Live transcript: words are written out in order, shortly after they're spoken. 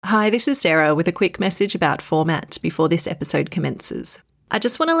Hi, this is Sarah with a quick message about format before this episode commences. I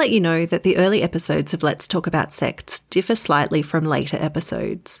just want to let you know that the early episodes of Let's Talk About Sects differ slightly from later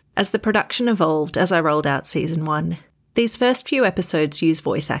episodes, as the production evolved as I rolled out Season 1. These first few episodes use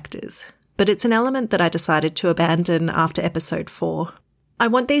voice actors, but it's an element that I decided to abandon after Episode 4. I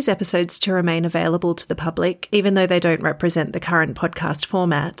want these episodes to remain available to the public, even though they don't represent the current podcast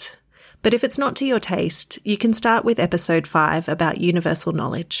format. But if it's not to your taste, you can start with Episode 5 about universal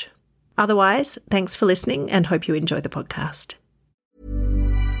knowledge. Otherwise, thanks for listening and hope you enjoy the podcast.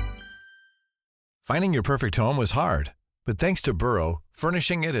 Finding your perfect home was hard, but thanks to Burrow,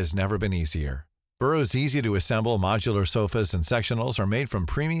 furnishing it has never been easier. Burrow's easy-to-assemble modular sofas and sectionals are made from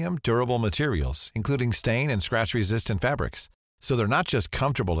premium, durable materials, including stain and scratch-resistant fabrics. So they're not just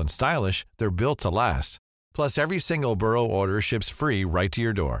comfortable and stylish, they're built to last. Plus, every single Burrow order ships free right to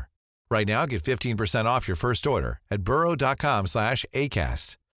your door. Right now, get 15% off your first order at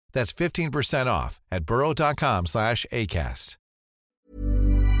burrow.com/ACAST. That's 15% off at burrow.com/ACAST.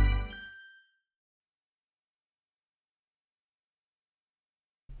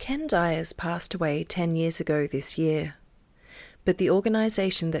 Ken Dyers passed away 10 years ago this year, but the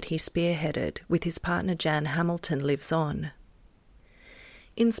organisation that he spearheaded with his partner Jan Hamilton lives on.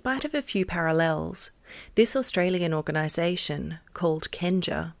 In spite of a few parallels, this Australian organisation, called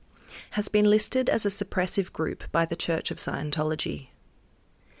Kenja, has been listed as a suppressive group by the Church of Scientology.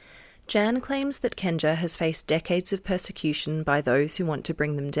 Jan claims that Kenja has faced decades of persecution by those who want to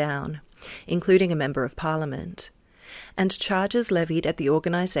bring them down, including a Member of Parliament, and charges levied at the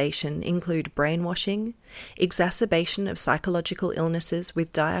organisation include brainwashing, exacerbation of psychological illnesses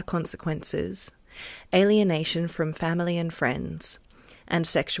with dire consequences, alienation from family and friends, and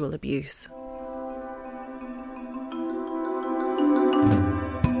sexual abuse.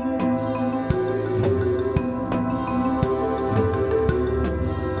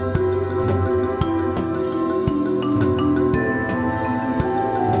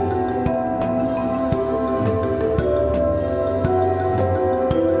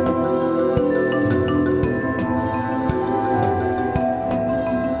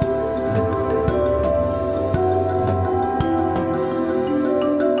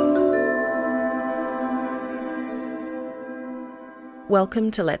 Welcome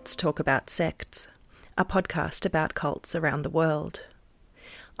to Let's Talk About Sects, a podcast about cults around the world.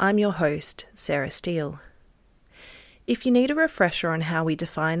 I'm your host, Sarah Steele. If you need a refresher on how we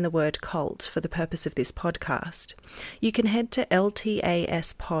define the word cult for the purpose of this podcast, you can head to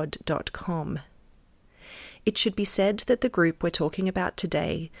ltaspod.com. It should be said that the group we're talking about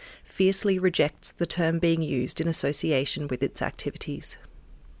today fiercely rejects the term being used in association with its activities.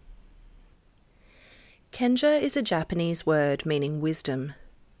 Kenja is a Japanese word meaning wisdom,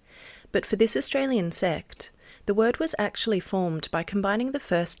 but for this Australian sect, the word was actually formed by combining the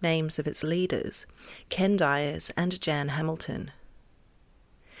first names of its leaders, Ken Dyers and Jan Hamilton.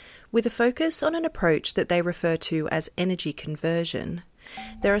 With a focus on an approach that they refer to as energy conversion,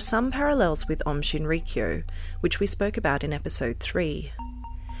 there are some parallels with Om Shinrikyo, which we spoke about in episode 3.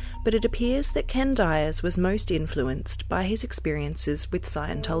 But it appears that Ken Dyers was most influenced by his experiences with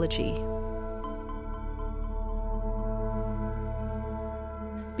Scientology.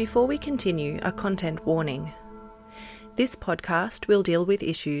 Before we continue, a content warning. This podcast will deal with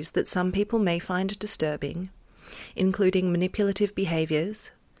issues that some people may find disturbing, including manipulative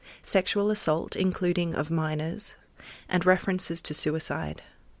behaviours, sexual assault including of minors, and references to suicide.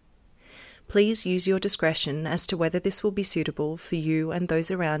 Please use your discretion as to whether this will be suitable for you and those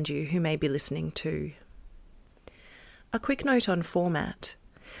around you who may be listening too. A quick note on format.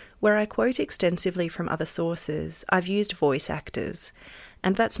 Where I quote extensively from other sources, I've used voice actors,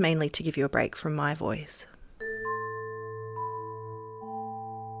 and that's mainly to give you a break from my voice.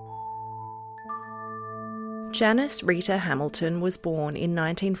 Janice Rita Hamilton was born in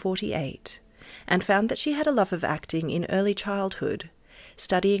 1948 and found that she had a love of acting in early childhood,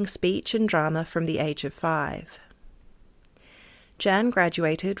 studying speech and drama from the age of 5. Jan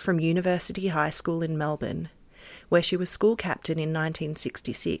graduated from University High School in Melbourne, where she was school captain in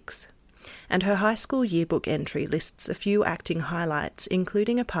 1966. And her high school yearbook entry lists a few acting highlights,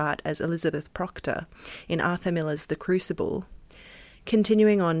 including a part as Elizabeth Proctor in Arthur Miller's The Crucible,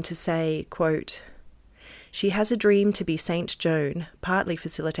 continuing on to say, quote, "She has a dream to be Saint Joan, partly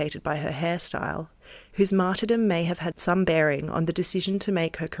facilitated by her hairstyle, whose martyrdom may have had some bearing on the decision to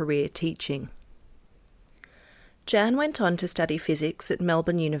make her career teaching." Jan went on to study physics at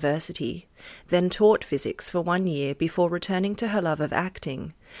Melbourne University, then taught physics for 1 year before returning to her love of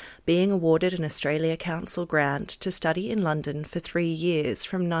acting, being awarded an Australia Council grant to study in London for 3 years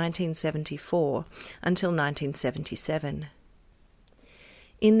from 1974 until 1977.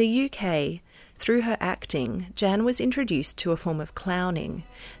 In the UK, through her acting, Jan was introduced to a form of clowning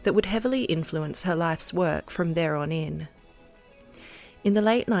that would heavily influence her life's work from there on in. In the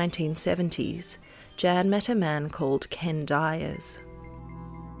late 1970s, Jan met a man called Ken Dyers.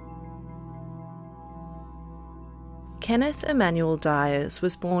 Kenneth Emmanuel Dyers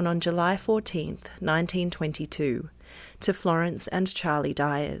was born on July 14, 1922, to Florence and Charlie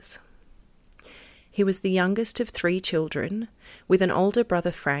Dyers. He was the youngest of 3 children, with an older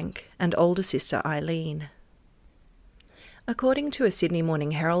brother Frank and older sister Eileen. According to a Sydney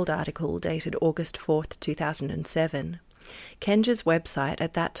Morning Herald article dated August 4, 2007, Kenja's website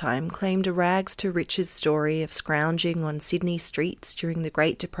at that time claimed a rags-to-riches story of scrounging on Sydney streets during the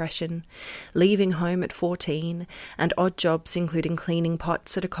Great Depression, leaving home at 14, and odd jobs including cleaning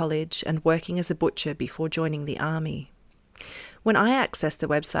pots at a college and working as a butcher before joining the army. When I accessed the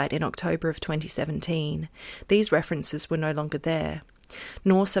website in October of 2017, these references were no longer there,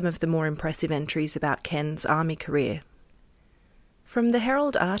 nor some of the more impressive entries about Ken's army career. From the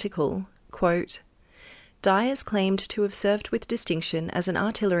Herald article, quote, Dyers claimed to have served with distinction as an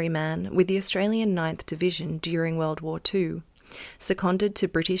artilleryman with the Australian 9th Division during World War II, seconded to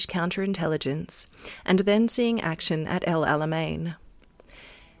British counterintelligence, and then seeing action at El Alamein.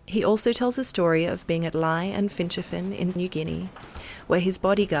 He also tells a story of being at Lai and Finchafin in New Guinea, where his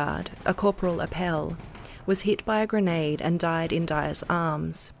bodyguard, a Corporal Appel, was hit by a grenade and died in Dyer's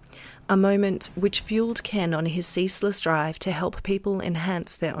arms, a moment which fueled Ken on his ceaseless drive to help people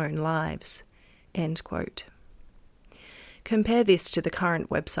enhance their own lives. End quote. Compare this to the current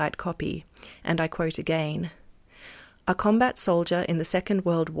website copy, and I quote again, a combat soldier in the Second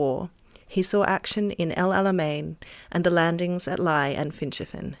World War, he saw action in El Alamein and the landings at Lai and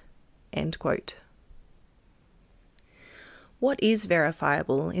Finchafin. End quote. What is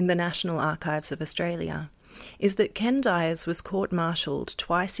verifiable in the National Archives of Australia is that Ken Dyers was court-martialled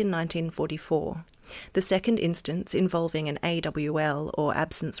twice in 1944, the second instance involving an AWL, or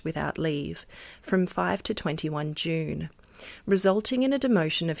absence without leave, from 5 to 21 June, resulting in a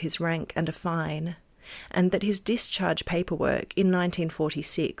demotion of his rank and a fine, and that his discharge paperwork in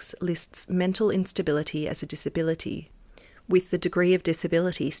 1946 lists mental instability as a disability, with the degree of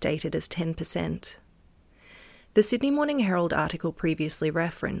disability stated as 10%. The Sydney Morning Herald article previously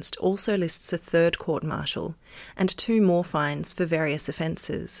referenced also lists a third court-martial and 2 more fines for various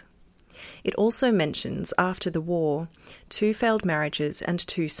offences. It also mentions, after the war, 2 failed marriages and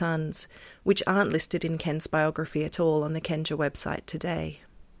 2 sons, which aren't listed in Ken's biography at all on the Kenja website today.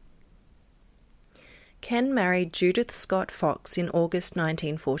 Ken married Judith Scott Fox in August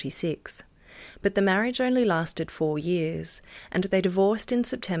 1946, but the marriage only lasted 4 years, and they divorced in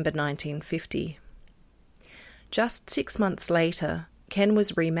September 1950. Just 6 months later, Ken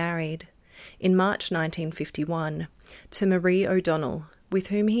was remarried, in March 1951, to Marie O'Donnell, with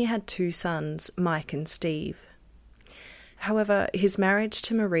whom he had 2 sons, Mike and Steve. However, his marriage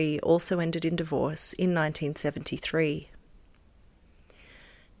to Marie also ended in divorce in 1973.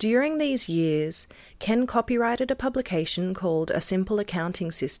 During these years, Ken copyrighted a publication called A Simple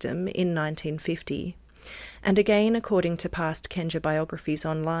Accounting System in 1950, and again, according to past Kenja biographies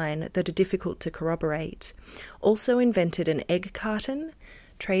online that are difficult to corroborate, also invented an egg carton,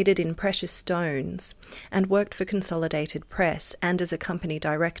 traded in precious stones, and worked for Consolidated Press and as a company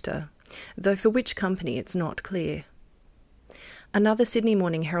director, though for which company it's not clear. Another Sydney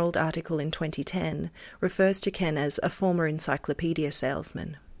Morning Herald article in 2010 refers to Ken as a former encyclopedia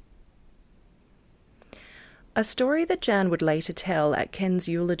salesman. A story that Jan would later tell at Ken's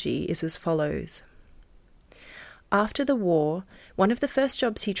eulogy is as follows. After the war, one of the first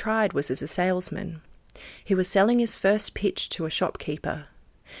jobs he tried was as a salesman. He was selling his first pitch to a shopkeeper.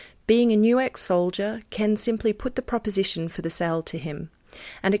 Being a new ex-soldier, Ken simply put the proposition for the sale to him,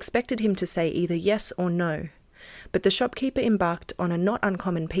 and expected him to say either yes or no. But the shopkeeper embarked on a not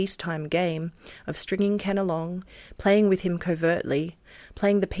uncommon peacetime game of stringing Ken along, playing with him covertly,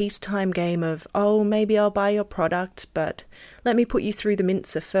 playing the peacetime game of, oh, maybe I'll buy your product, but let me put you through the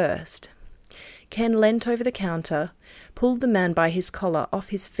mincer first. Ken leant over the counter, pulled the man by his collar off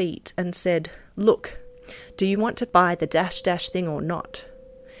his feet and said, "Look, do you want to buy the dash thing or not?"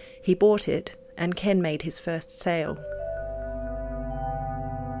 He bought it, and Ken made his first sale.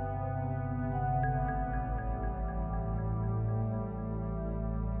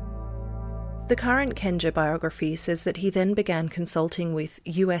 The current Kenja biography says that he then began consulting with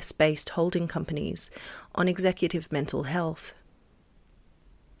US-based holding companies on executive mental health.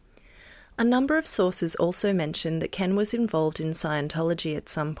 A number of sources also mention that Ken was involved in Scientology at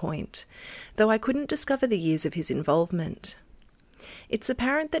some point, though I couldn't discover the years of his involvement. It's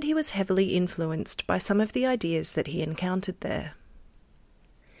apparent that he was heavily influenced by some of the ideas that he encountered there.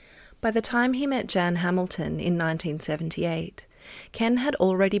 By the time he met Jan Hamilton in 1978, Ken had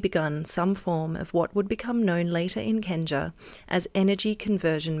already begun some form of what would become known later in Kenja as energy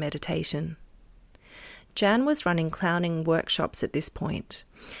conversion meditation. Jan was running clowning workshops at this point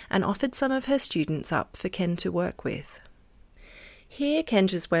and offered some of her students up for Ken to work with. Here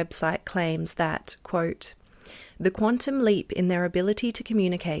Kenja's website claims that, quote, "The quantum leap in their ability to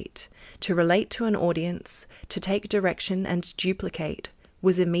communicate, to relate to an audience, to take direction and duplicate,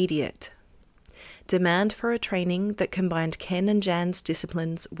 was immediate. Demand for a training that combined Ken and Jan's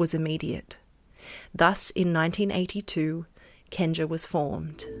disciplines was immediate. Thus, in 1982, Kenja was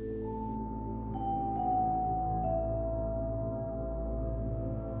formed."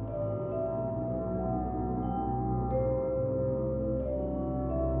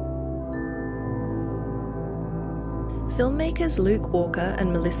 Filmmakers Luke Walker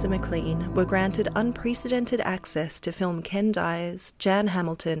and Melissa McLean were granted unprecedented access to film Ken Dyers, Jan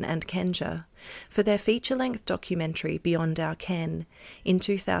Hamilton and Kenja for their feature-length documentary Beyond Our Ken in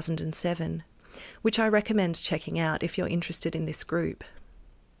 2007, which I recommend checking out if you're interested in this group.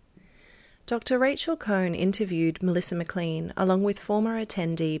 Dr. Rachel Cohn interviewed Melissa McLean along with former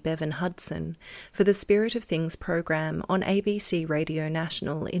attendee Bevan Hudson for the Spirit of Things program on ABC Radio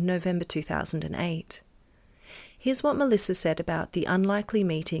National in November 2008. Here's what Melissa said about the unlikely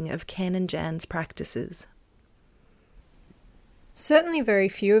meeting of Ken and Jan's practices. Certainly very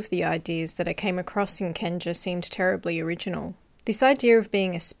few of the ideas that I came across in Kenja seemed terribly original. This idea of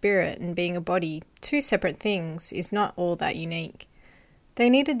being a spirit and being a body, two separate things, is not all that unique. They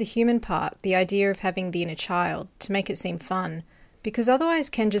needed the human part, the idea of having the inner child, to make it seem fun, because otherwise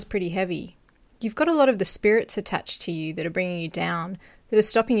Kenja's pretty heavy. You've got a lot of the spirits attached to you that are bringing you down, that are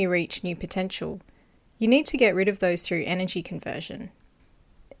stopping you reach new potential. You need to get rid of those through energy conversion.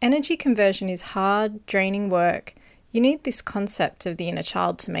 Energy conversion is hard, draining work. You need this concept of the inner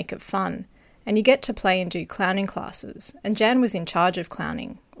child to make it fun, and you get to play and do clowning classes, and Jan was in charge of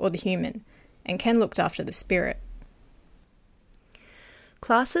clowning, or the human, and Ken looked after the spirit.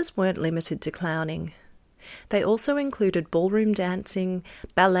 Classes weren't limited to clowning. They also included ballroom dancing,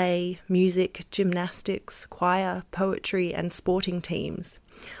 ballet, music, gymnastics, choir, poetry and sporting teams,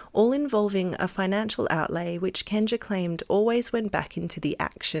 all involving a financial outlay which Kenja claimed always went back into the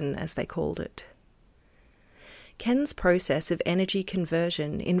action, as they called it. Ken's process of energy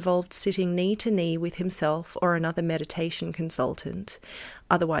conversion involved sitting knee to knee with himself or another meditation consultant,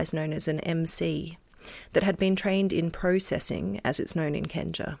 otherwise known as an MC, that had been trained in processing, as it's known in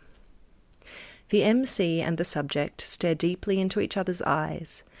Kenja. The MC and the subject stare deeply into each other's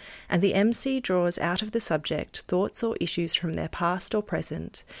eyes, and the MC draws out of the subject thoughts or issues from their past or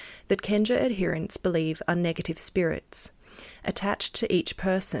present that Kenja adherents believe are negative spirits, attached to each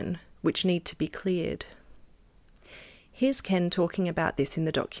person, which need to be cleared. Here's Ken talking about this in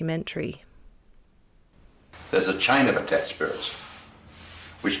the documentary. There's a chain of attached spirits,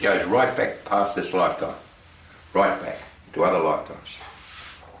 which goes right back past this lifetime, right back to other lifetimes.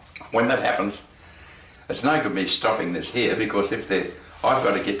 When that happens, it's no good me stopping this here, because I've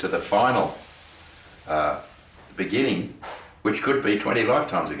got to get to the final beginning, which could be 20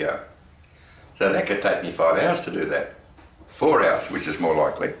 lifetimes ago. So that could take me 5 hours to do that. 4 hours, which is more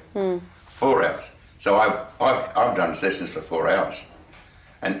likely. 4 hours. So I've done sessions for 4 hours.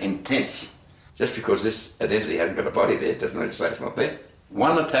 And intense. Just because this identity hasn't got a body there, doesn't mean to say it's not there.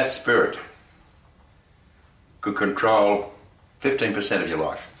 One attached spirit could control 15% of your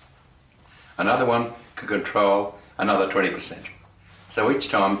life. Another one could control another 20%. So each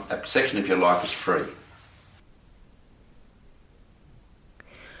time a section of your life is free.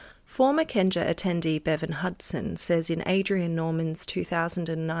 Former Kenja attendee Bevan Hudson says in Adrian Norman's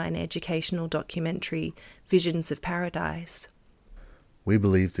 2009 educational documentary Visions of Paradise, "We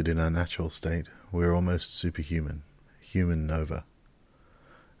believe that in our natural state we are almost superhuman, human nova.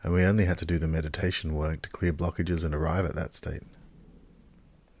 And we only had to do the meditation work to clear blockages and arrive at that state."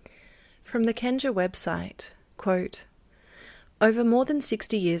 From the Kenja website, quote, "Over more than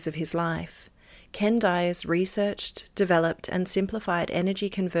 60 years of his life, Ken Dyers researched, developed and simplified energy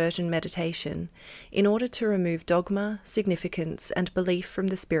conversion meditation in order to remove dogma, significance and belief from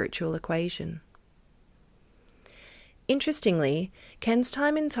the spiritual equation." Interestingly, Ken's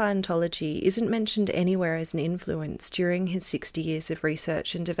time in Scientology isn't mentioned anywhere as an influence during his 60 years of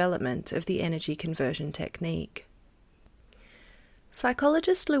research and development of the energy conversion technique.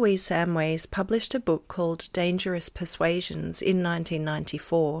 Psychologist Louise Samways published a book called Dangerous Persuasions in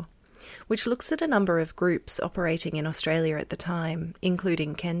 1994, which looks at a number of groups operating in Australia at the time,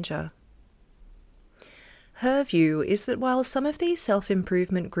 including Kenja. Her view is that while some of these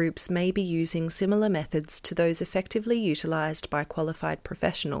self-improvement groups may be using similar methods to those effectively utilised by qualified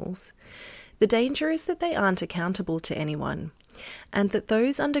professionals, the danger is that they aren't accountable to anyone, and that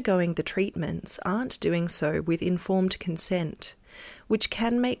those undergoing the treatments aren't doing so with informed consent, which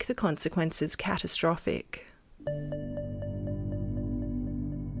can make the consequences catastrophic.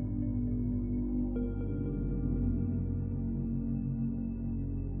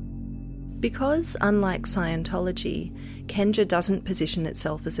 Because, unlike Scientology, Kenja doesn't position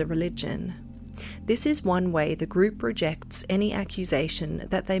itself as a religion, this is one way the group rejects any accusation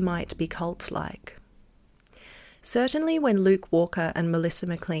that they might be cult-like. Certainly when Luke Walker and Melissa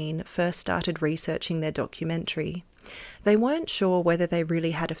McLean first started researching their documentary, they weren't sure whether they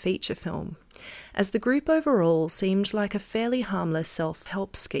really had a feature film, as the group overall seemed like a fairly harmless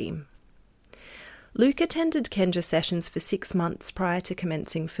self-help scheme. Luke attended Kenja sessions for 6 months prior to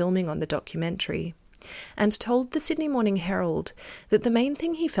commencing filming on the documentary, and told the Sydney Morning Herald that the main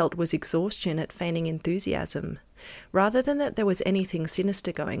thing he felt was exhaustion at feigning enthusiasm, rather than that there was anything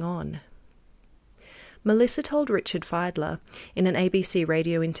sinister going on. Melissa told Richard Feidler, in an ABC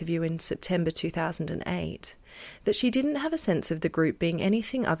radio interview in September 2008, that she didn't have a sense of the group being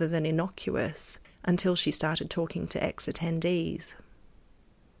anything other than innocuous until she started talking to ex-attendees.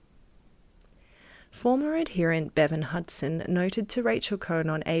 Former adherent Bevan Hudson noted to Rachel Cohn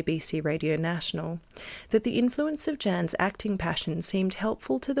on ABC Radio National that the influence of Jan's acting passion seemed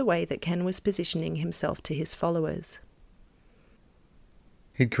helpful to the way that Ken was positioning himself to his followers.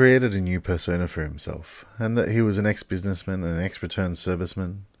 He'd created a new persona for himself, and that he was an ex-businessman, an ex-returned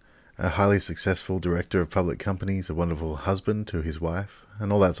serviceman, a highly successful director of public companies, a wonderful husband to his wife,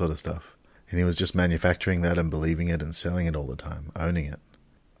 and all that sort of stuff. And he was just manufacturing that and believing it and selling it all the time, owning it.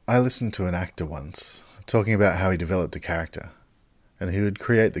 I listened to an actor once, talking about how he developed a character, and he would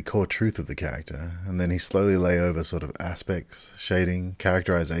create the core truth of the character, and then he slowly lay over sort of aspects, shading,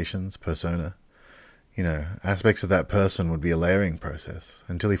 characterizations, persona. You know, aspects of that person would be a layering process,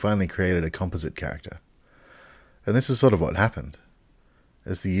 until he finally created a composite character. And this is sort of what happened.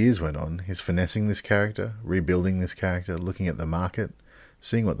 As the years went on, he's finessing this character, rebuilding this character, looking at the market,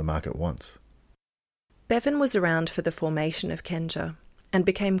 seeing what the market wants. Bevan was around for the formation of Kenja, and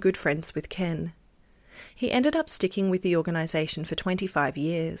became good friends with Ken. He ended up sticking with the organisation for 25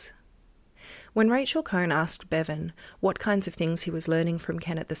 years. When Rachel Cohn asked Bevan what kinds of things he was learning from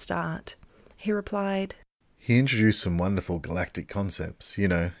Ken at the start, he replied, He introduced some wonderful galactic concepts. You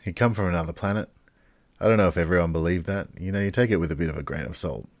know, he'd come from another planet. I don't know if everyone believed that. You know, you take it with a bit of a grain of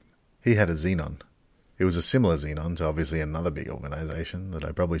salt. He had a Xenon. It was a similar Xenon to obviously another big organisation that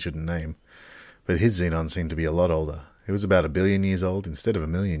I probably shouldn't name, but his Xenon seemed to be a lot older. It was about 1 billion years old instead of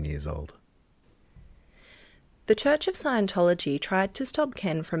 1 million years old. The Church of Scientology tried to stop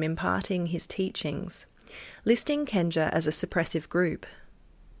Ken from imparting his teachings, listing Kenja as a suppressive group.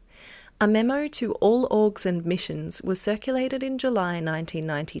 A memo to all orgs and missions was circulated in July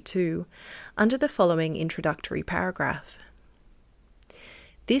 1992 under the following introductory paragraph.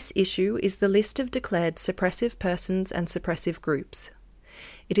 This issue is the list of declared suppressive persons and suppressive groups.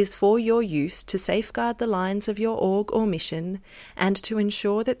 It is for your use to safeguard the lines of your org or mission and to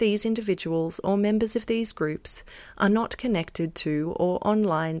ensure that these individuals or members of these groups are not connected to or on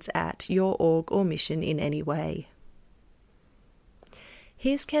lines at your org or mission in any way.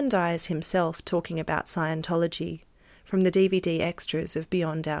 Here's Ken Dyers himself talking about Scientology from the DVD extras of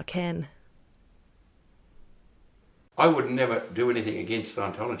Beyond Our Ken. I would never do anything against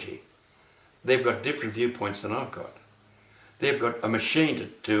Scientology. They've got different viewpoints than I've got. They've got a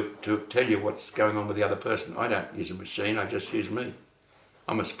machine to tell you what's going on with the other person. I don't use a machine, I just use me.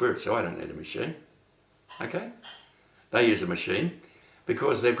 I'm a spirit, so I don't need a machine. Okay? They use a machine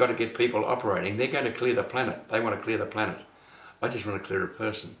because they've got to get people operating. They're going to clear the planet. They want to clear the planet. I just want to clear a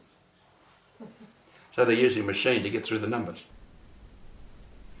person. So they're using a machine to get through the numbers.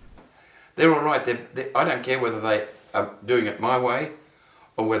 They're all right. I don't care whether they are doing it my way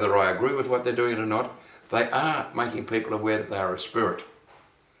or whether I agree with what they're doing or not. They are making people aware that they are a spirit.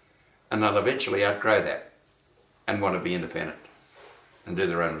 And they'll eventually outgrow that and want to be independent and do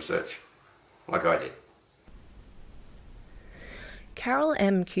their own research, like I did. Carol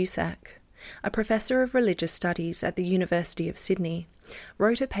M. Cusack, a professor of religious studies at the University of Sydney,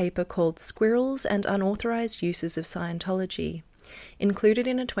 wrote a paper called Squirrels and Unauthorised Uses of Scientology, included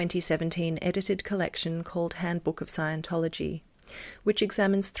in a 2017 edited collection called Handbook of Scientology, which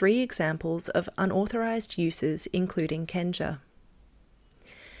examines 3 examples of unauthorised uses, including Kenja.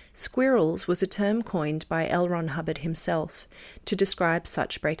 Squirrels was a term coined by L. Ron Hubbard himself to describe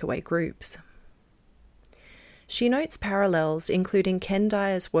such breakaway groups. She notes parallels, including Ken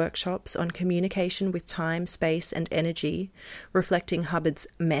Dyer's workshops on communication with time, space, and energy, reflecting Hubbard's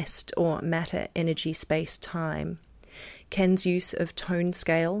MEST, or matter, energy, space, time, Ken's use of tone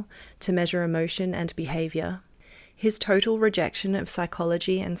scale to measure emotion and behaviour, his total rejection of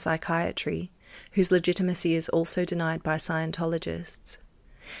psychology and psychiatry, whose legitimacy is also denied by Scientologists,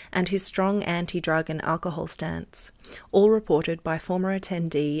 and his strong anti-drug and alcohol stance, all reported by former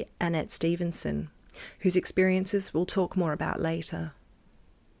attendee Annette Stevenson, whose experiences we'll talk more about later.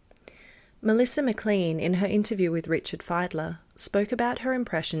 Melissa McLean, in her interview with Richard Feidler, spoke about her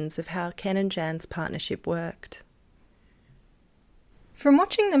impressions of how Ken and Jan's partnership worked. From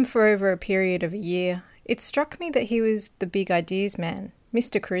watching them for over a period of a year, it struck me that he was the big ideas man,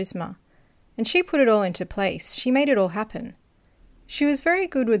 Mr. Charisma, and she put it all into place. She made it all happen. She was very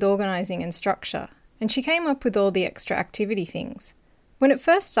good with organising and structure, and she came up with all the extra activity things. When it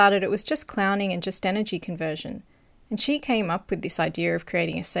first started, it was just clowning and just energy conversion, and she came up with this idea of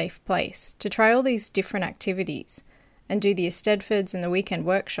creating a safe place to try all these different activities and do the Eisteddfods and the weekend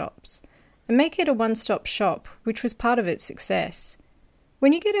workshops and make it a one-stop shop, which was part of its success.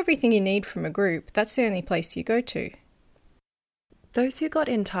 When you get everything you need from a group, that's the only place you go to. Those who got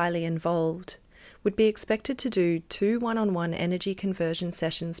entirely involved would be expected to do 2 one-on-one energy conversion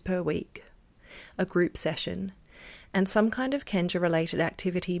sessions per week, a group session, and some kind of Kenja-related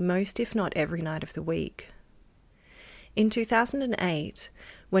activity most if not every night of the week. In 2008,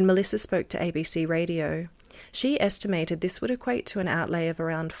 when Melissa spoke to ABC Radio, she estimated this would equate to an outlay of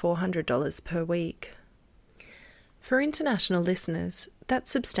around $400 per week. For international listeners,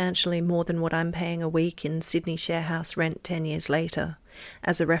 that's substantially more than what I'm paying a week in Sydney sharehouse rent 10 years later,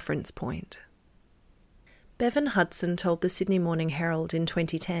 as a reference point. Bevan Hudson told the Sydney Morning Herald in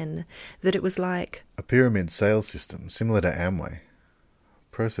 2010 that it was like a pyramid sales system similar to Amway.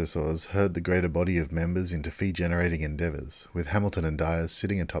 Processors herd the greater body of members into fee-generating endeavours, with Hamilton and Dyers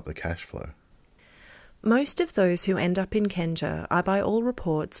sitting atop the cash flow. Most of those who end up in Kenja are by all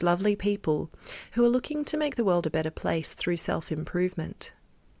reports lovely people who are looking to make the world a better place through self-improvement.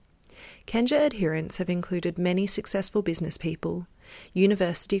 Kenja adherents have included many successful business people,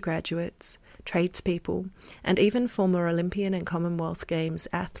 university graduates, tradespeople, and even former Olympian and Commonwealth Games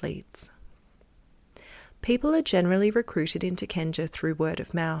athletes. People are generally recruited into Kenja through word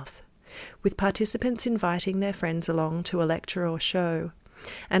of mouth, with participants inviting their friends along to a lecture or show,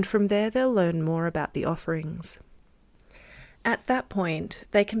 and from there they'll learn more about the offerings. At that point,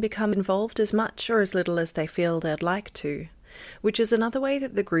 they can become involved as much or as little as they feel they'd like to, which is another way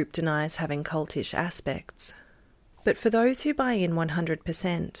that the group denies having cultish aspects. But for those who buy in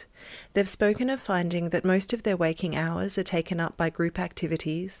 100%, they've spoken of finding that most of their waking hours are taken up by group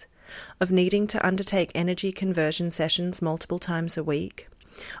activities, of needing to undertake energy conversion sessions multiple times a week,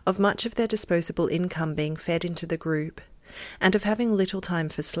 of much of their disposable income being fed into the group, and of having little time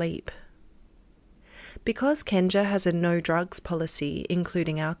for sleep. Because Kenja has a no drugs policy,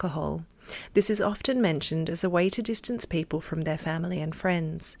 including alcohol, this is often mentioned as a way to distance people from their family and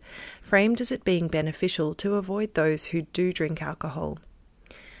friends, framed as it being beneficial to avoid those who do drink alcohol.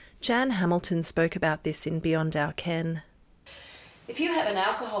 Jan Hamilton spoke about this in Beyond Our Ken. If you have an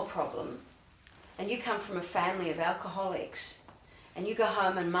alcohol problem and you come from a family of alcoholics and you go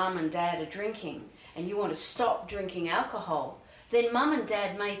home and mum and dad are drinking and you want to stop drinking alcohol, then mum and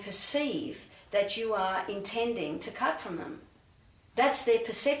dad may perceive that you are intending to cut from them. That's their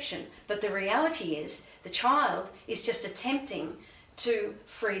perception, but the reality is the child is just attempting to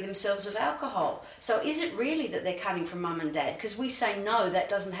free themselves of alcohol. So is it really that they're cutting from mum and dad? Because we say no, that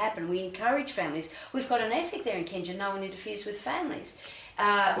doesn't happen. We encourage families. We've got an ethic there in Kenja, no one interferes with families.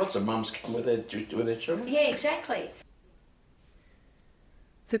 Lots of mums come with their children. Yeah, exactly.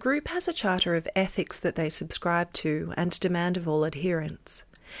 The group has a charter of ethics that they subscribe to and demand of all adherents,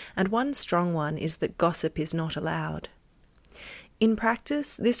 and one strong one is that gossip is not allowed. In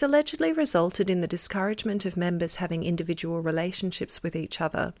practice, this allegedly resulted in the discouragement of members having individual relationships with each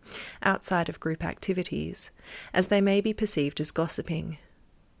other outside of group activities, as they may be perceived as gossiping.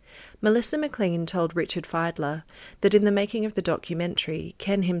 Melissa McLean told Richard Feidler that in the making of the documentary,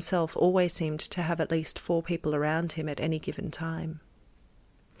 Ken himself always seemed to have at least 4 people around him at any given time.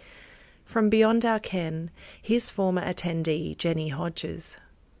 From Beyond Our Ken, here's former attendee Jenny Hodges.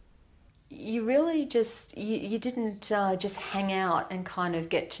 You really just, you didn't just hang out and kind of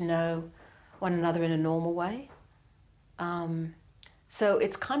get to know one another in a normal way. So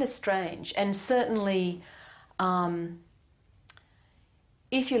it's kind of strange. And certainly,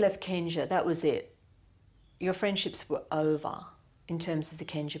 if you left Kenja, that was it. Your friendships were over in terms of the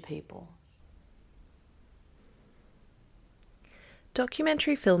Kenja people.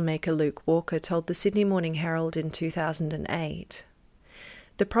 Documentary filmmaker Luke Walker told the Sydney Morning Herald in 2008,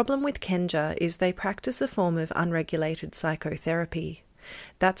 "The problem with Kenja is they practice a form of unregulated psychotherapy.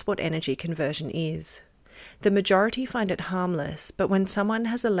 That's what energy conversion is. The majority find it harmless, but when someone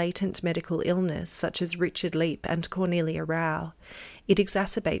has a latent medical illness, such as Richard Leap and Cornelia Rao, it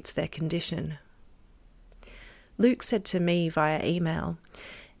exacerbates their condition." Luke said to me via email,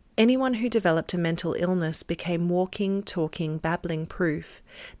 "Anyone who developed a mental illness became walking, talking, babbling proof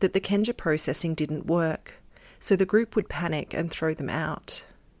that the Kenja processing didn't work, so the group would panic and throw them out."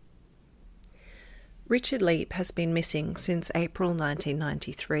 Richard Leap has been missing since April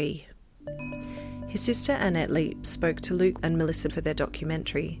 1993. His sister Annette Leap spoke to Luke and Melissa for their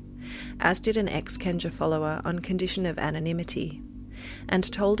documentary, as did an ex-Kenja follower on condition of anonymity, and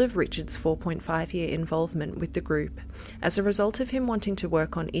told of Richard's 4.5-year involvement with the group as a result of him wanting to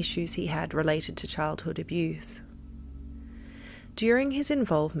work on issues he had related to childhood abuse. During his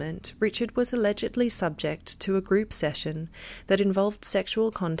involvement, Richard was allegedly subject to a group session that involved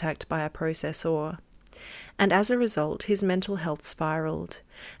sexual contact by a processor, and as a result his mental health spiralled,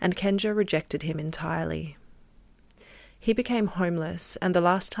 and Kenja rejected him entirely. He became homeless, and the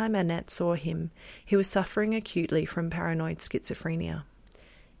last time Annette saw him, he was suffering acutely from paranoid schizophrenia.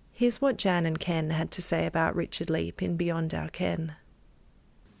 Here's what Jan and Ken had to say about Richard Leap in Beyond Our Ken.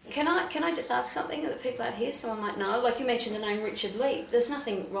 Can I just ask something that people out here, someone might know? Like you mentioned the name Richard Leap. There's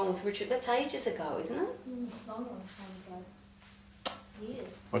nothing wrong with Richard. That's ages ago, isn't it? Long time ago. Years.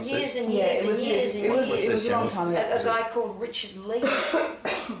 What's Years that? and years and years and years. It was a long time A guy called Richard Leap.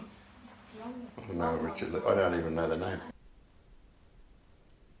 No, Richard Leap. I don't even know the name.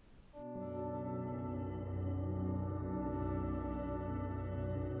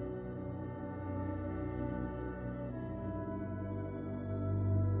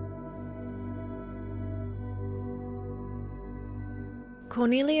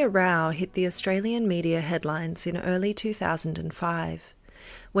 Cornelia Rao hit the Australian media headlines in early 2005,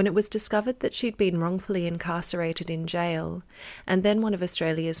 when it was discovered that she'd been wrongfully incarcerated in jail, and then one of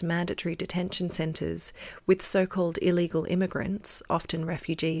Australia's mandatory detention centres, with so-called illegal immigrants, often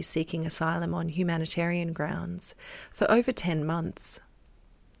refugees seeking asylum on humanitarian grounds, for over 10 months.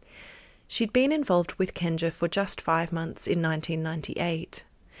 She'd been involved with Kenja for just 5 months in 1998.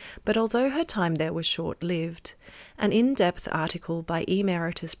 But although her time there was short-lived, an in-depth article by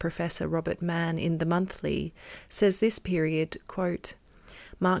Emeritus Professor Robert Mann in The Monthly says this period, quote,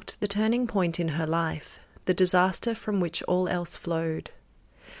 "marked the turning point in her life, the disaster from which all else flowed.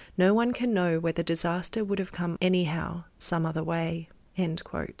 No one can know whether disaster would have come anyhow, some other way." End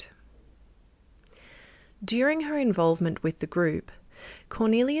quote. During her involvement with the group,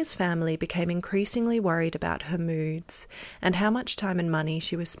 Cornelia's family became increasingly worried about her moods and how much time and money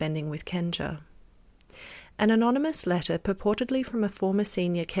she was spending with Kenja. An anonymous letter purportedly from a former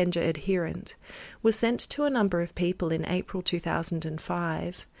senior Kenja adherent was sent to a number of people in April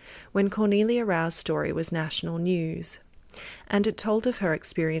 2005, when Cornelia Rao's story was national news, and it told of her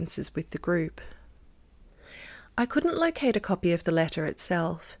experiences with the group. I couldn't locate a copy of the letter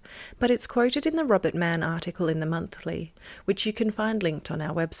itself, but it's quoted in the Robert Mann article in The Monthly, which you can find linked on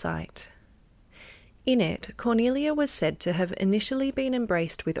our website. In it, Cornelia was said to have initially been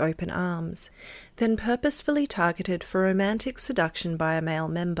embraced with open arms, then purposefully targeted for romantic seduction by a male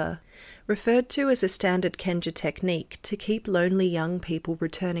member, referred to as a standard Kenja technique to keep lonely young people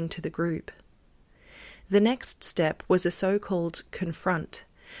returning to the group. The next step was a so-called confront,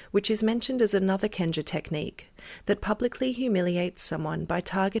 which is mentioned as another Kenja technique that publicly humiliates someone by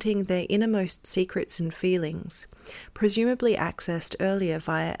targeting their innermost secrets and feelings, presumably accessed earlier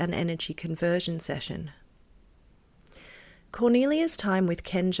via an energy conversion session. Cornelia's time with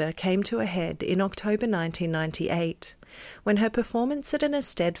Kenja came to a head in October 1998, when her performance at an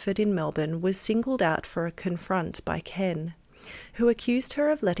Eisteddfod in Melbourne was singled out for a confront by Ken, who accused her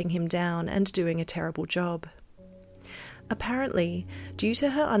of letting him down and doing a terrible job. Apparently, due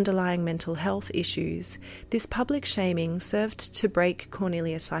to her underlying mental health issues, this public shaming served to break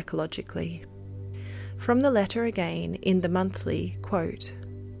Cornelia psychologically. From the letter again, in The Monthly, quote,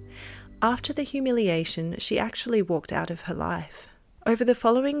 "After the humiliation, she actually walked out of her life. Over the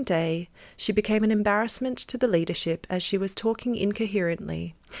following day, she became an embarrassment to the leadership as she was talking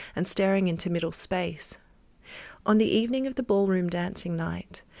incoherently and staring into middle space. On the evening of the ballroom dancing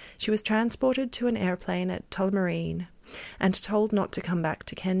night, she was transported to an airplane at Tullamarine and told not to come back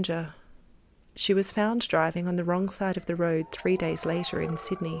to Kenja. She was found driving on the wrong side of the road 3 days later in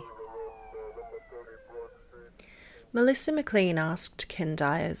Sydney." Melissa McLean asked Ken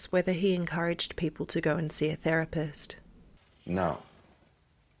Dyers whether he encouraged people to go and see a therapist. No,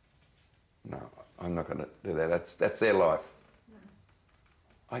 I'm not going to do that. That's their life.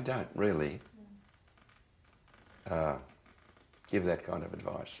 I don't really give that kind of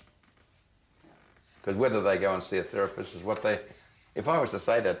advice. Because whether they go and see a therapist is what they... If I was to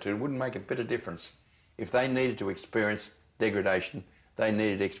say that to them, it wouldn't make a bit of difference. If they needed to experience degradation, they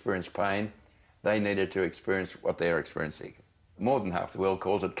needed to experience pain, they needed to experience what they're experiencing. More than half the world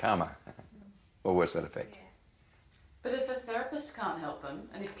calls it karma, or worse that effect. Yeah. But if a therapist can't help them,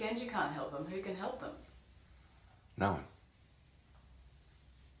 and if Kenja can't help them, who can help them? No one.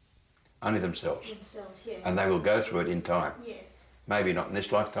 Only themselves. Themselves, yeah. And they will go through it in time. Yeah. Maybe not in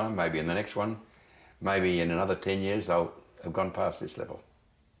this lifetime, maybe in the next one, maybe in another 10 years they'll have gone past this level.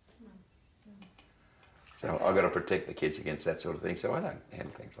 So I've got to protect the kids against that sort of thing, so I don't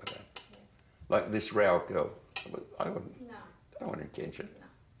handle things like that. Yeah. Like this Rao girl, I don't want to Kenja.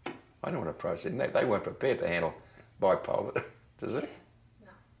 No. I don't want to process. They weren't prepared to handle bipolar disease. No.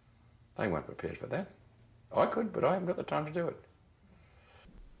 They weren't prepared for that. I could, but I haven't got the time to do it.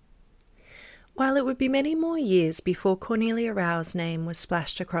 While it would be many more years before Cornelia Rao's name was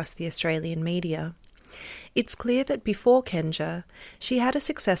splashed across the Australian media, it's clear that before Kenja, she had a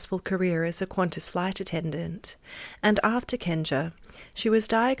successful career as a Qantas flight attendant, and after Kenja, she was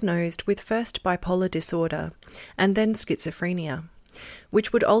diagnosed with first bipolar disorder and then schizophrenia,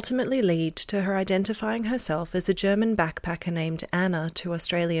 which would ultimately lead to her identifying herself as a German backpacker named Anna to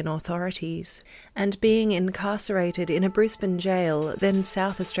Australian authorities, and being incarcerated in a Brisbane jail, then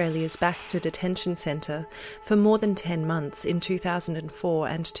South Australia's Baxter Detention Centre, for more than 10 months in 2004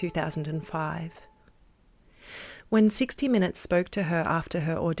 and 2005. When 60 Minutes spoke to her after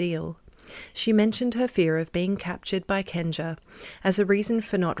her ordeal, she mentioned her fear of being captured by Kenja as a reason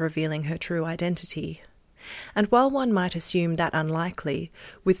for not revealing her true identity. And while one might assume that unlikely,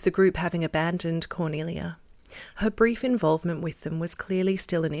 with the group having abandoned Cornelia, her brief involvement with them was clearly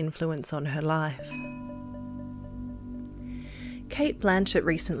still an influence on her life. Kate Blanchett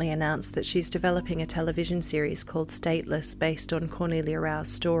recently announced that she's developing a television series called Stateless based on Cornelia Rao's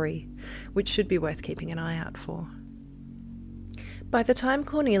story, which should be worth keeping an eye out for. By the time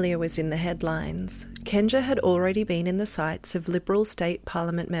Cornelia was in the headlines, Kenja had already been in the sights of Liberal State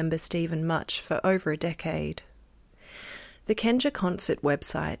Parliament member Stephen Much for over a decade. The Kenja Concert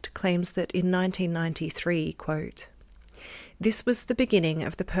website claims that in 1993, quote, "This was the beginning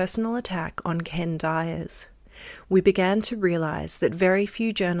of the personal attack on Ken Dyers. We began to realise that very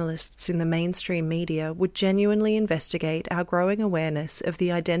few journalists in the mainstream media would genuinely investigate our growing awareness of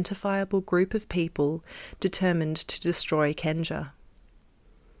the identifiable group of people determined to destroy Kenja."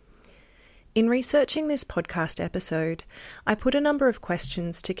 In researching this podcast episode, I put a number of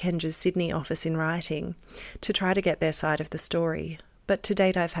questions to Kenja's Sydney office in writing to try to get their side of the story, but to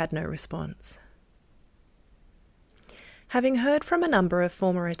date I've had no response. Having heard from a number of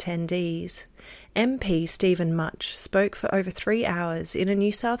former attendees, MP Stephen Much spoke for over 3 hours in a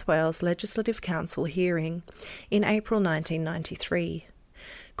New South Wales Legislative Council hearing in April 1993,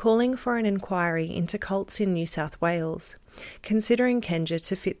 calling for an inquiry into cults in New South Wales, considering Kenja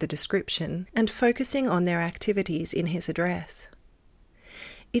to fit the description, and focusing on their activities in his address.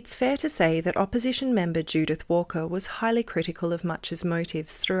 It's fair to say that opposition member Judith Walker was highly critical of Much's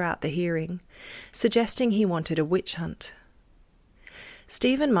motives throughout the hearing, suggesting he wanted a witch hunt.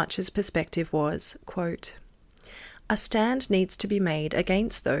 Stephen Much's perspective was, quote, "A stand needs to be made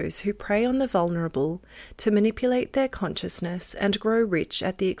against those who prey on the vulnerable to manipulate their consciousness and grow rich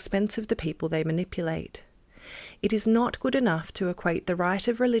at the expense of the people they manipulate. It is not good enough to equate the right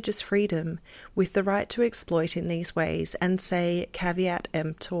of religious freedom with the right to exploit in these ways and say caveat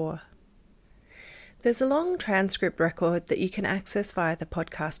emptor." There's a long transcript record that you can access via the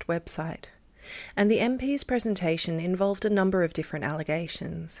podcast website, and the MP's presentation involved a number of different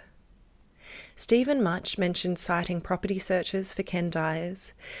allegations. Stephen Much mentioned citing property searches for Ken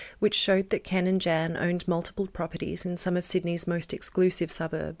Dyers, which showed that Ken and Jan owned multiple properties in some of Sydney's most exclusive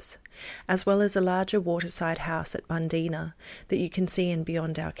suburbs, as well as a larger waterside house at Bundeena that you can see in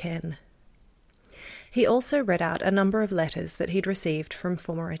Beyond Our Ken. He also read out a number of letters that he'd received from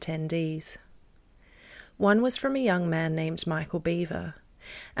former attendees. One was from a young man named Michael Beaver,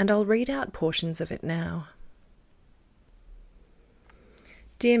 and I'll read out portions of it now.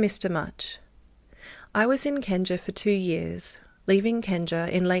 Dear Mr. Much, I was in Kenja for 2 years, leaving Kenja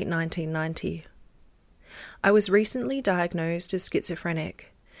in late 1990. I was recently diagnosed as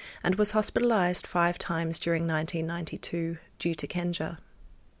schizophrenic and was hospitalised 5 times during 1992 due to Kenja.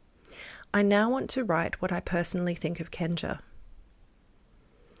 I now want to write what I personally think of Kenja.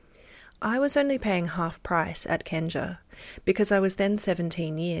 I was only paying half price at Kenja because I was then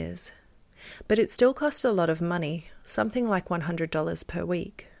 17 years, but it still cost a lot of money, something like $100 per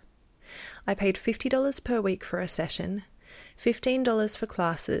week. I paid $50 per week for a session, $15 for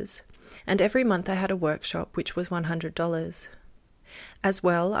classes, and every month I had a workshop which was $100. As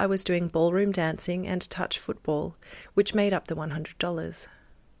well, I was doing ballroom dancing and touch football, which made up the $100.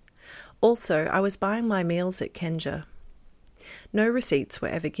 Also, I was buying my meals at Kenja. No receipts were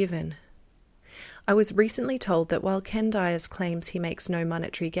ever given. I was recently told that while Ken Dyers claims he makes no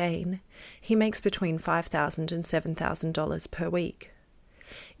monetary gain, he makes between $5,000 and $7,000 per week.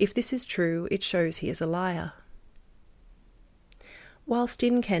 If this is true, it shows he is a liar. Whilst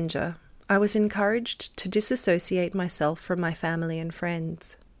in Kenja, I was encouraged to disassociate myself from my family and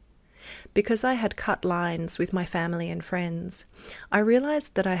friends. Because I had cut lines with my family and friends, I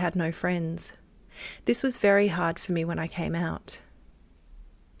realised that I had no friends. This was very hard for me when I came out.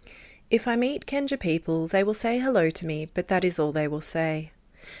 If I meet Kenja people, they will say hello to me, but that is all they will say.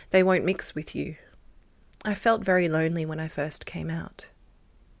 They won't mix with you. I felt very lonely when I first came out.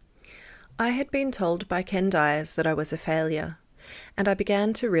 I had been told by Ken Dyers that I was a failure, and I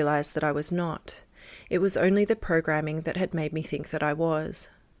began to realise that I was not. It was only the programming that had made me think that I was.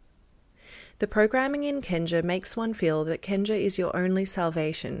 The programming in Kenja makes one feel that Kenja is your only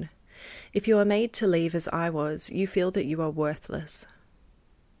salvation. If you are made to leave as I was, you feel that you are worthless.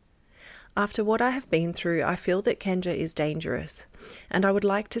 After what I have been through, I feel that Kenja is dangerous, and I would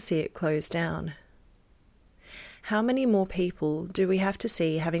like to see it close down. How many more people do we have to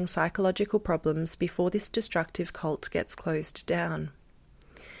see having psychological problems before this destructive cult gets closed down?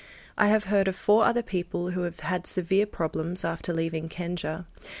 I have heard of 4 other people who have had severe problems after leaving Kenja,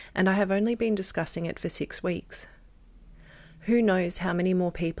 and I have only been discussing it for 6 weeks. Who knows how many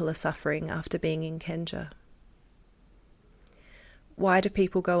more people are suffering after being in Kenja? Why do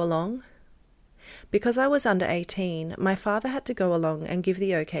people go along? Because I was under 18, my father had to go along and give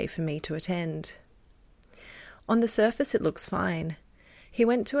the okay for me to attend. On the surface it looks fine. He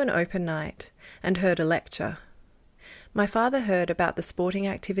went to an open night and heard a lecture. My father heard about the sporting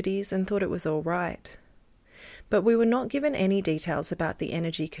activities and thought it was all right. But we were not given any details about the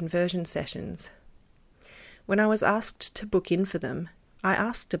energy conversion sessions. When I was asked to book in for them, I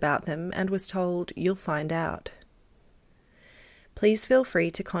asked about them and was told, "You'll find out." Please feel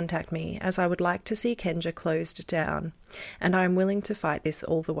free to contact me, as I would like to see Kenja closed down, and I am willing to fight this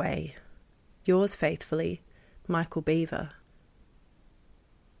all the way. Yours faithfully, Michael Beaver.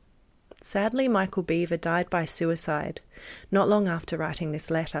 Sadly, Michael Beaver died by suicide, not long after writing this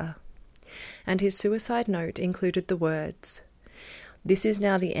letter, and his suicide note included the words, "This is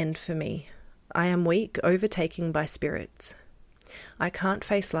now the end for me. I am weak, overtaken by spirits. I can't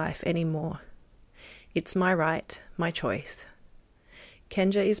face life anymore. It's my right, my choice.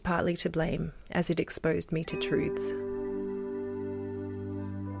 Kenja is partly to blame, as it exposed me to truths."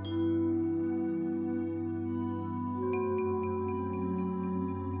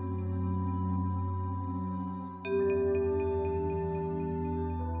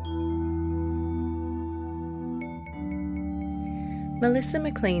 Melissa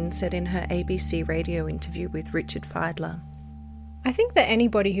McLean said in her ABC radio interview with Richard Feidler, I think that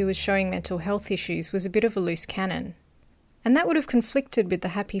anybody who was showing mental health issues was a bit of a loose cannon. And that would have conflicted with the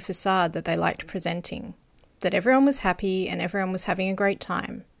happy facade that they liked presenting, that everyone was happy and everyone was having a great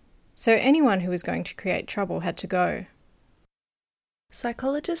time. So anyone who was going to create trouble had to go.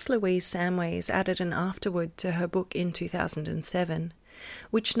 Psychologist Louise Samways added an afterword to her book in 2007,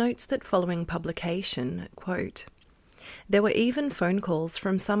 which notes that following publication, quote, "There were even phone calls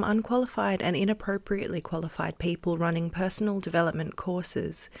from some unqualified and inappropriately qualified people running personal development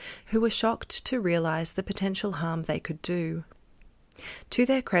courses who were shocked to realise the potential harm they could do. To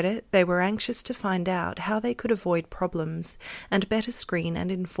their credit, they were anxious to find out how they could avoid problems and better screen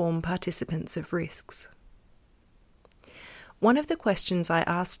and inform participants of risks." One of the questions I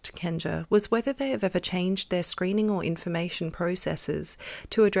asked Kenja was whether they have ever changed their screening or information processes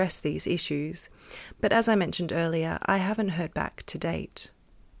to address these issues, but as I mentioned earlier, I haven't heard back to date.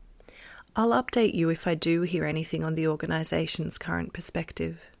 I'll update you if I do hear anything on the organisation's current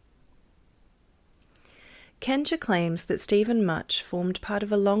perspective. Kenja claims that Stephen Much formed part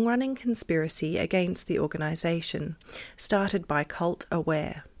of a long-running conspiracy against the organisation, started by Cult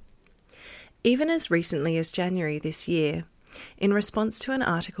Aware. Even as recently as January this year, in response to an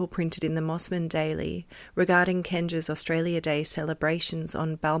article printed in the Mossman Daily regarding Kenja's Australia Day celebrations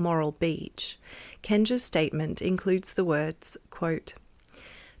on Balmoral Beach, Kenja's statement includes the words, quote,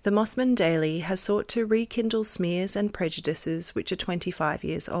 "The Mossman Daily has sought to rekindle smears and prejudices which are 25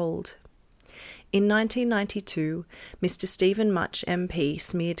 years old. In 1992, Mr. Stephen Much MP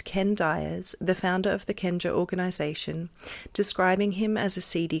smeared Ken Dyers, the founder of the Kenja organisation, describing him as a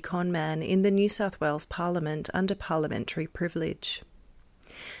seedy con man in the New South Wales Parliament under parliamentary privilege.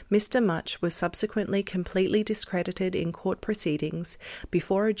 Mr. Much was subsequently completely discredited in court proceedings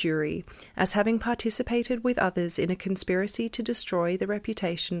before a jury as having participated with others in a conspiracy to destroy the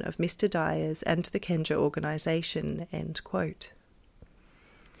reputation of Mr. Dyers and the Kenja organisation. End quote.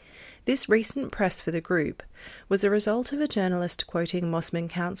 This recent press for the group was a result of a journalist quoting Mossman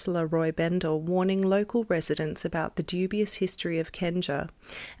councillor Roy Bendel warning local residents about the dubious history of Kenja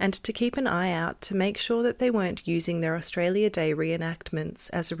and to keep an eye out to make sure that they weren't using their Australia Day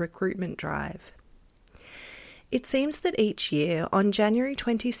reenactments as a recruitment drive. It seems that each year, on January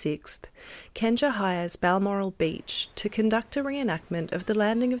 26th, Kenja hires Balmoral Beach to conduct a reenactment of the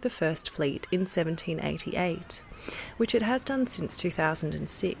landing of the First Fleet in 1788, which it has done since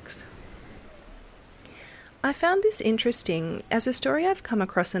 2006. I found this interesting as a story I've come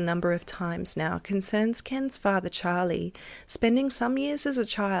across a number of times now concerns Ken's father Charlie spending some years as a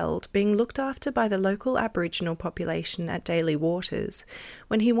child being looked after by the local Aboriginal population at Daly Waters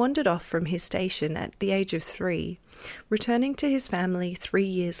when he wandered off from his station at the age of 3, returning to his family 3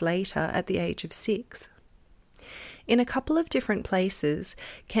 years later at the age of 6. In a couple of different places,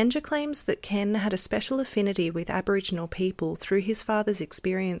 Kenja claims that Ken had a special affinity with Aboriginal people through his father's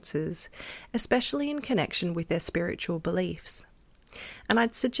experiences, especially in connection with their spiritual beliefs. And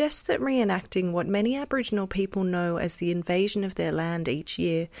I'd suggest that reenacting what many Aboriginal people know as the invasion of their land each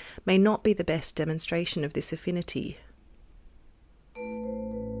year may not be the best demonstration of this affinity.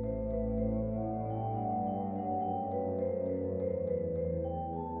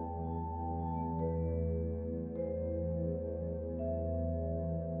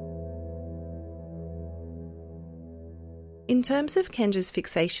 In terms of Kenja's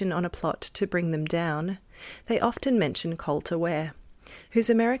fixation on a plot to bring them down, they often mention Colter Ware, whose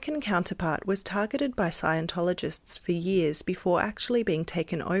American counterpart was targeted by Scientologists for years before actually being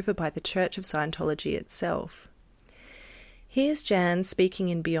taken over by the Church of Scientology itself. Here's Jan speaking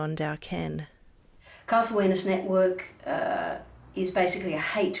in Beyond Our Ken. Cult Awareness Network is basically a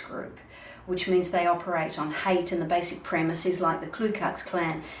hate group, which means they operate on hate, and the basic premise is like the Ku Klux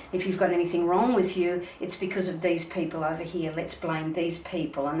Klan. If you've got anything wrong with you, it's because of these people over here. Let's blame these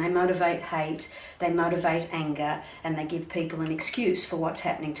people. And they motivate hate, they motivate anger, and they give people an excuse for what's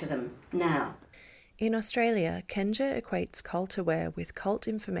happening to them now. In Australia, Kenja equates Cult Aware with Cult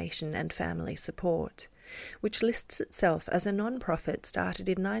Information and Family Support, which lists itself as a non-profit started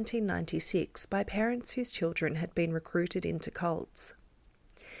in 1996 by parents whose children had been recruited into cults.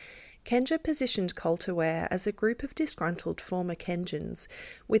 Kenja positioned Cult Aware as a group of disgruntled former Kenjans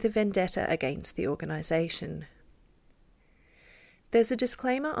with a vendetta against the organisation. There's a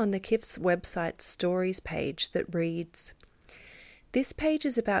disclaimer on the KIF's website's stories page that reads, "This page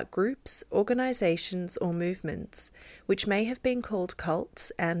is about groups, organisations or movements which may have been called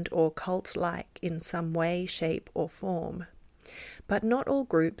cults and or cult-like in some way, shape or form. But not all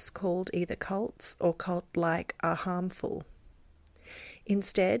groups called either cults or cult-like are harmful.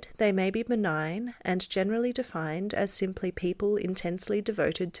 Instead, they may be benign and generally defined as simply people intensely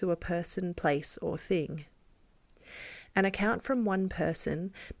devoted to a person, place, or thing. An account from one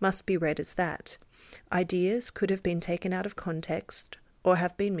person must be read as that. Ideas could have been taken out of context or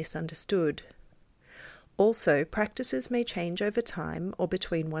have been misunderstood. Also, practices may change over time or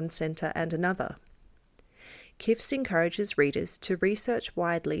between one centre and another. KIFS encourages readers to research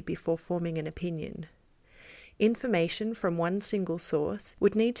widely before forming an opinion. Information from one single source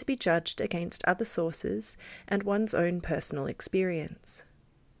would need to be judged against other sources and one's own personal experience.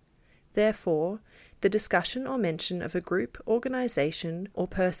 Therefore, the discussion or mention of a group, organisation, or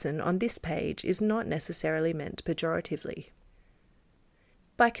person on this page is not necessarily meant pejoratively."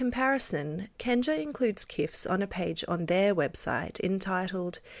 By comparison, Kenja includes KIFs on a page on their website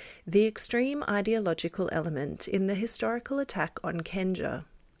entitled "The Extreme Ideological Element in the Historical Attack on Kenja,"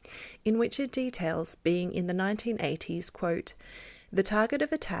 in which it details being in the 1980s, quote, "the target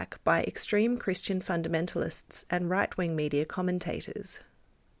of attack by extreme Christian fundamentalists and right-wing media commentators."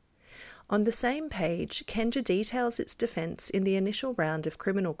 On the same page, Kenja details its defence in the initial round of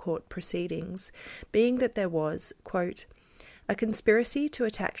criminal court proceedings, being that there was, quote, "a conspiracy to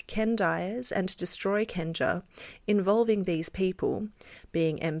attack Ken Dyers and destroy Kenja, involving these people,"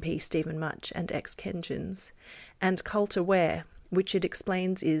 being MP Stephen Much and ex-Kenjans, "and Cult Aware," which it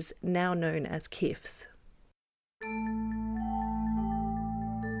explains is now known as KIFs.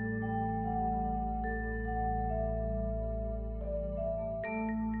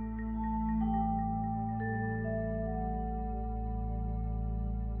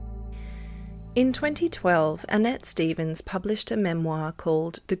 In 2012, Annette Stevens published a memoir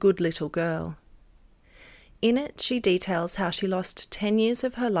called The Good Little Girl. In it, she details how she lost 10 years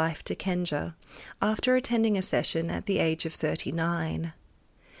of her life to Kenja after attending a session at the age of 39.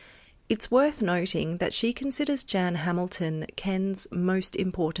 It's worth noting that she considers Jan Hamilton Ken's most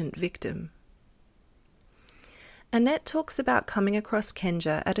important victim. Annette talks about coming across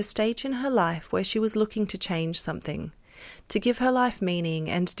Kenja at a stage in her life where she was looking to change something, to give her life meaning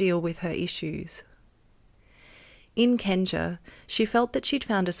and deal with her issues. In Kenja, she felt that she'd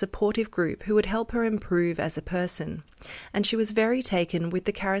found a supportive group who would help her improve as a person, and she was very taken with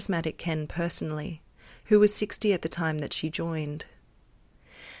the charismatic Ken personally, who was 60 at the time that she joined.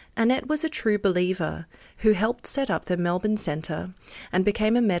 Annette was a true believer who helped set up the Melbourne Centre and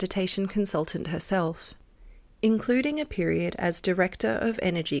became a meditation consultant herself, including a period as Director of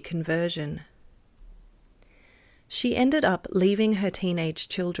Energy Conversion. She ended up leaving her teenage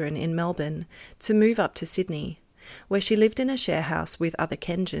children in Melbourne to move up to Sydney, where she lived in a share house with other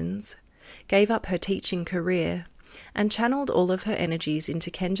Kenjans, gave up her teaching career, and channeled all of her energies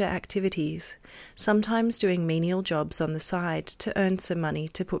into Kenja activities, sometimes doing menial jobs on the side to earn some money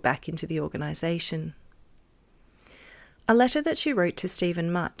to put back into the organisation. A letter that she wrote to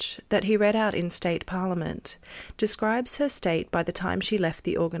Stephen Much, that he read out in State Parliament, describes her state by the time she left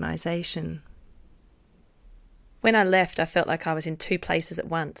the organisation. When I left, I felt like I was in two places at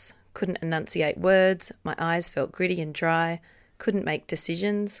once. Couldn't enunciate words, my eyes felt gritty and dry, couldn't make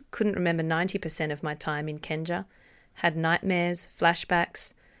decisions, couldn't remember 90% of my time in Kenja, had nightmares,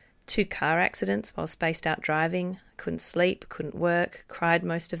 flashbacks, 2 car accidents while spaced out driving, couldn't sleep, couldn't work, cried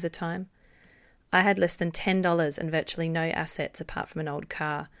most of the time. I had less than $10 and virtually no assets apart from an old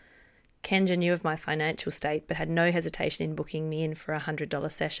car. Kenja knew of my financial state but had no hesitation in booking me in for a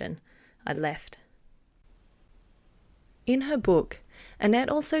 $100 session. I left. In her book, Annette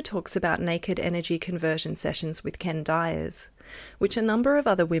also talks about naked energy conversion sessions with Ken Dyers, which a number of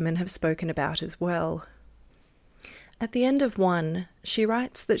other women have spoken about as well. At the end of one, she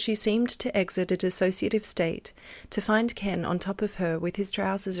writes that she seemed to exit a dissociative state to find Ken on top of her with his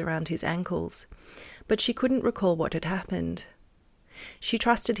trousers around his ankles, but she couldn't recall what had happened. She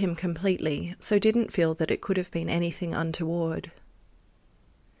trusted him completely, so didn't feel that it could have been anything untoward.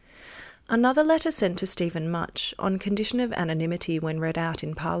 Another letter sent to Stephen Much, on condition of anonymity when read out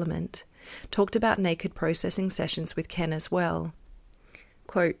in Parliament, talked about naked processing sessions with Ken as well.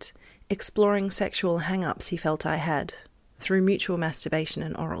 Quote, exploring sexual hang-ups he felt I had, through mutual masturbation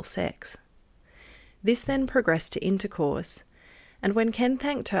and oral sex. This then progressed to intercourse, and when Ken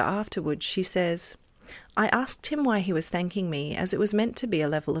thanked her afterwards, she says, I asked him why he was thanking me, as it was meant to be a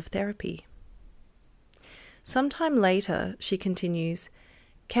level of therapy. Sometime later, she continues,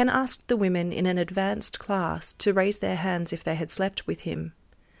 Ken asked the women in an advanced class to raise their hands if they had slept with him.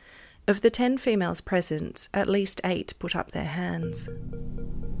 Of the 10 females present, at least 8 put up their hands.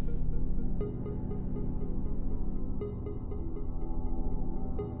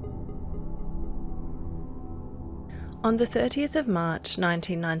 On the 30th of March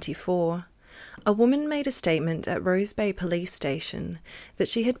 1994, a woman made a statement at Rose Bay Police Station that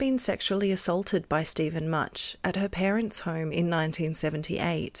she had been sexually assaulted by Stephen Much at her parents' home in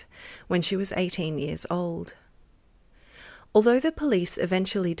 1978, when she was 18 years old. Although the police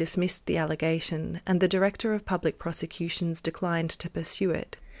eventually dismissed the allegation and the Director of Public Prosecutions declined to pursue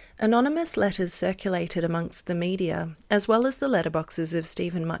it, anonymous letters circulated amongst the media, as well as the letterboxes of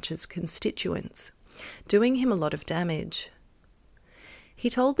Stephen Much's constituents, doing him a lot of damage. He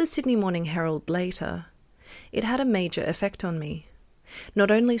told the Sydney Morning Herald later, it had a major effect on me,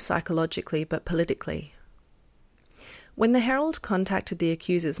 not only psychologically but politically. When the Herald contacted the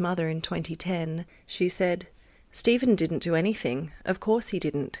accuser's mother in 2010, she said, Stephen didn't do anything, of course he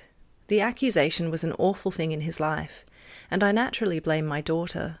didn't. The accusation was an awful thing in his life, and I naturally blame my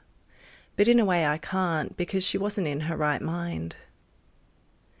daughter. But in a way I can't, because she wasn't in her right mind.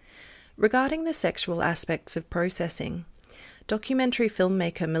 Regarding the sexual aspects of processing, documentary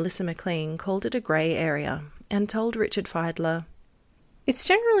filmmaker Melissa McLean called it a grey area and told Richard Feidler, It's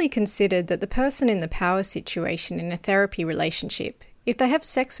generally considered that the person in the power situation in a therapy relationship, if they have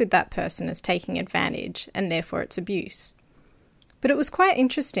sex with that person, is taking advantage and therefore it's abuse. But it was quite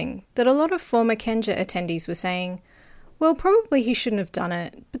interesting that a lot of former Kenja attendees were saying, well, probably he shouldn't have done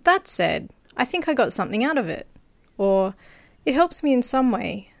it, but that said, I think I got something out of it. Or, it helps me in some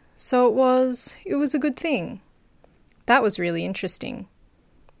way, so it was a good thing. That was really interesting.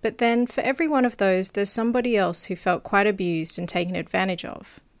 But then, for every one of those, there's somebody else who felt quite abused and taken advantage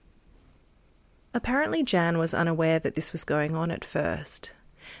of. Apparently Jan was unaware that this was going on at first,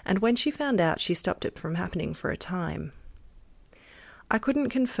 and when she found out, she stopped it from happening for a time. I couldn't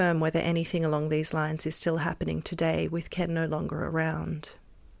confirm whether anything along these lines is still happening today with Ken no longer around.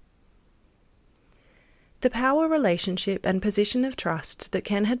 The power relationship and position of trust that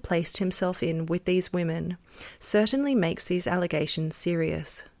Ken had placed himself in with these women certainly makes these allegations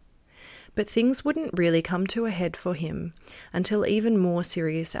serious. But things wouldn't really come to a head for him until even more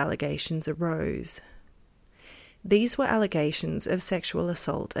serious allegations arose. These were allegations of sexual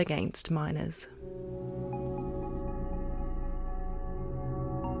assault against minors.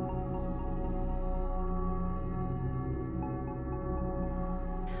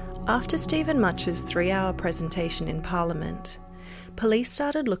 After Stephen Much's 3-hour presentation in Parliament, police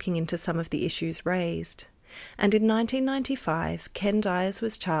started looking into some of the issues raised, and in 1995, Ken Dyers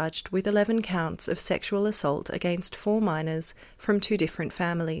was charged with 11 counts of sexual assault against 4 minors from 2 different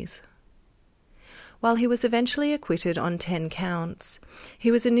families. While he was eventually acquitted on 10 counts,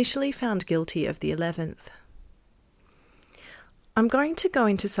 he was initially found guilty of the 11th. I'm going to go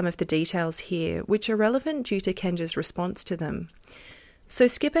into some of the details here, which are relevant due to Kenja's response to them, so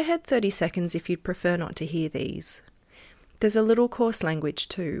skip ahead 30 seconds if you'd prefer not to hear these. There's a little coarse language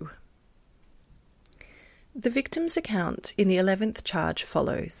too. The victim's account in the 11th charge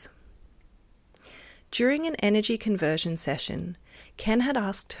follows. During an energy conversion session, Ken had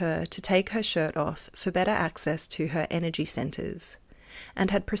asked her to take her shirt off for better access to her energy centres,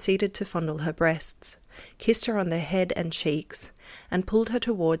 and had proceeded to fondle her breasts, kissed her on the head and cheeks, and pulled her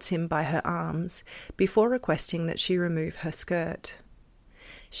towards him by her arms before requesting that she remove her skirt.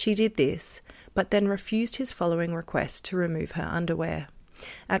 She did this, but then refused his following request to remove her underwear,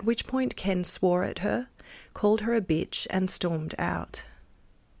 at which point Ken swore at her, called her a bitch, and stormed out.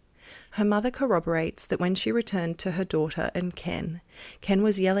 Her mother corroborates that when she returned to her daughter and Ken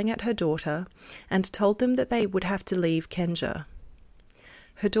was yelling at her daughter and told them that they would have to leave Kenja.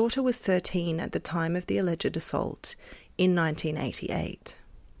 Her daughter was 13 at the time of the alleged assault in 1988.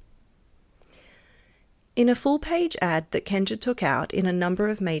 In a full-page ad that Kenja took out in a number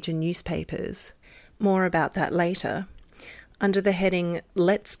of major newspapers, more about that later, under the heading,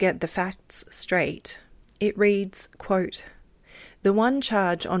 "Let's Get the Facts Straight," it reads, quote, "The one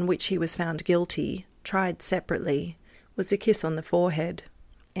charge on which he was found guilty, tried separately, was a kiss on the forehead,"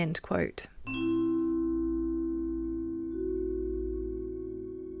 end quote.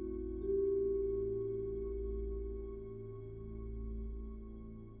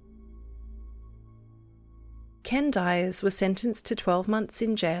 Ken Dyers was sentenced to 12 months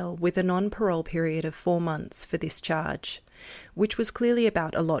in jail with a non-parole period of 4 months for this charge, which was clearly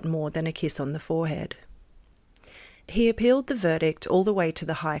about a lot more than a kiss on the forehead. He appealed the verdict all the way to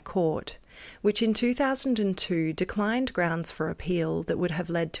the High Court, which in 2002 declined grounds for appeal that would have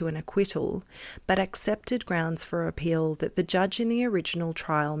led to an acquittal, but accepted grounds for appeal that the judge in the original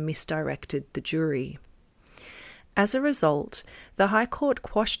trial misdirected the jury. As a result, the High Court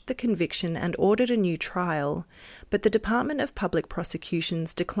quashed the conviction and ordered a new trial, but the Department of Public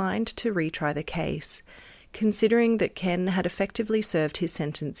Prosecutions declined to retry the case, considering that Ken had effectively served his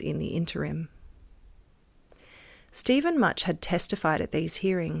sentence in the interim. Stephen Much had testified at these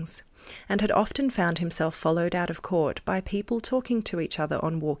hearings, and had often found himself followed out of court by people talking to each other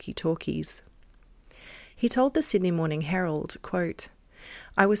on walkie-talkies. He told the Sydney Morning Herald, quote,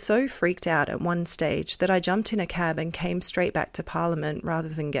 "I was so freaked out at one stage that I jumped in a cab and came straight back to Parliament rather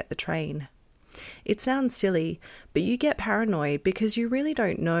than get the train. It sounds silly, but you get paranoid because you really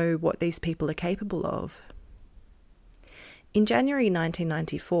don't know what these people are capable of." In January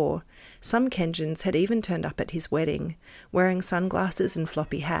 1994, some Kenjans had even turned up at his wedding, wearing sunglasses and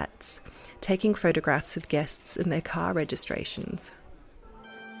floppy hats, taking photographs of guests and their car registrations.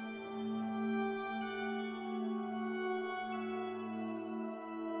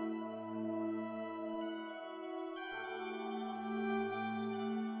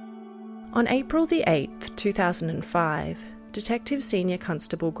 On April the 8th, 2005, Detective Senior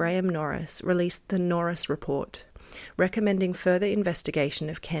Constable Graham Norris released the Norris Report, recommending further investigation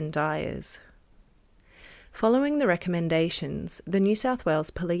of Ken Dyers. Following the recommendations, the New South Wales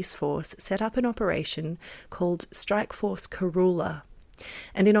Police Force set up an operation called Strike Force Karula,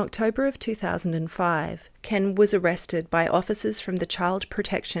 and in October of 2005, Ken was arrested by officers from the Child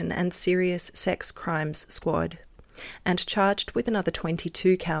Protection and Serious Sex Crimes Squad, and charged with another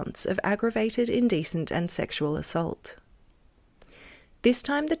 22 counts of aggravated, indecent and sexual assault. This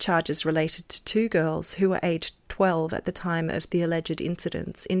time the charges related to 2 girls who were aged 12 at the time of the alleged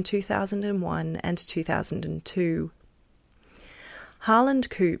incidents in 2001 and 2002. Harland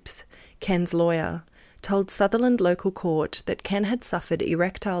Coops, Ken's lawyer, told Sutherland Local Court that Ken had suffered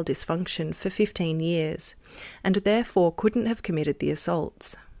erectile dysfunction for 15 years and therefore couldn't have committed the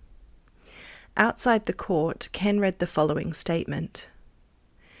assaults. Outside the court, Ken read the following statement.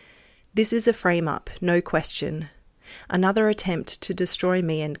 "This is a frame-up, no question. Another attempt to destroy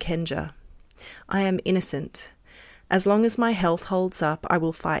me and Kenja. I am innocent. As long as my health holds up, I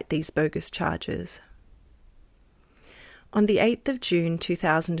will fight these bogus charges." On the 8th of June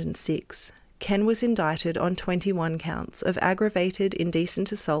 2006, Ken was indicted on 21 counts of aggravated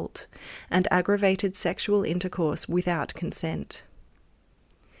indecent assault and aggravated sexual intercourse without consent.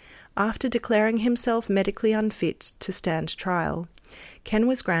 After declaring himself medically unfit to stand trial, Ken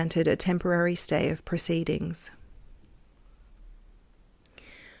was granted a temporary stay of proceedings.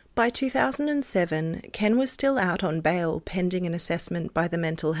 By 2007, Ken was still out on bail pending an assessment by the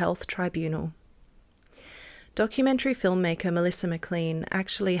Mental Health Tribunal. Documentary filmmaker Melissa McLean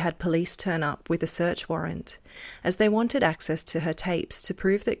actually had police turn up with a search warrant, as they wanted access to her tapes to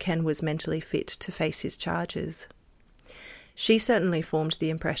prove that Ken was mentally fit to face his charges. She certainly formed the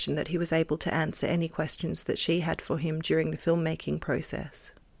impression that he was able to answer any questions that she had for him during the filmmaking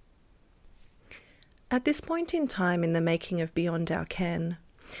process. At this point in time in the making of Beyond Our Ken,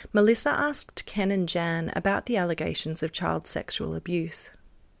 Melissa asked Ken and Jan about the allegations of child sexual abuse.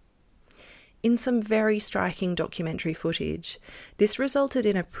 In some very striking documentary footage, this resulted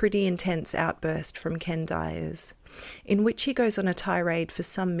in a pretty intense outburst from Ken Dyers, in which he goes on a tirade for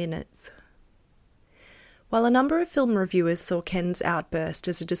some minutes. While a number of film reviewers saw Ken's outburst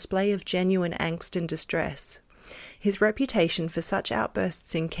as a display of genuine angst and distress, his reputation for such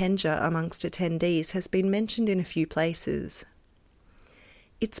outbursts in Kenja amongst attendees has been mentioned in a few places.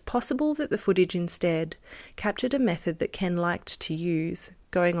 It's possible that the footage instead captured a method that Ken liked to use,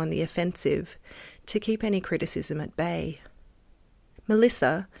 going on the offensive, to keep any criticism at bay.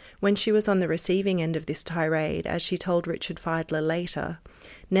 Melissa, when she was on the receiving end of this tirade, as she told Richard Feidler later,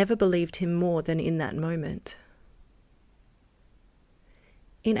 never believed him more than in that moment.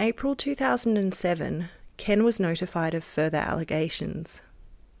 In April 2007, Ken was notified of further allegations.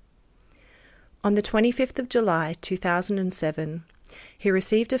 On the 25th of July 2007, he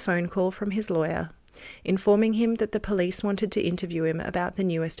received a phone call from his lawyer informing him that the police wanted to interview him about the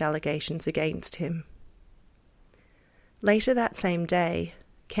newest allegations against him. Later that same day,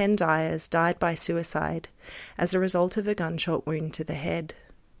 Ken Dyers died by suicide as a result of a gunshot wound to the head.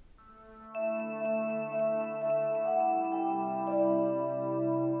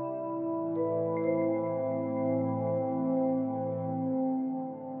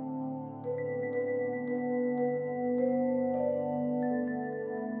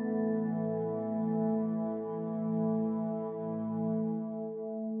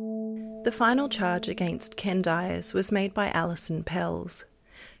 The final charge against Ken Dyers was made by Alison Pells,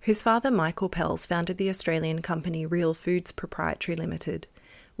 whose father Michael Pells founded the Australian company Real Foods Proprietary Limited,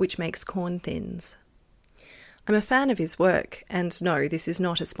 which makes corn thins. I'm a fan of his work, and no, this is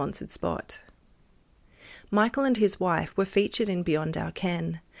not a sponsored spot. Michael and his wife were featured in Beyond Our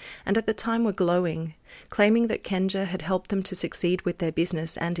Ken, and at the time were glowing, claiming that Kenja had helped them to succeed with their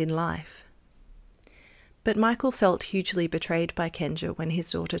business and in life. But Michael felt hugely betrayed by Kenja when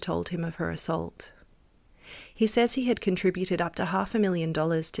his daughter told him of her assault. He says he had contributed up to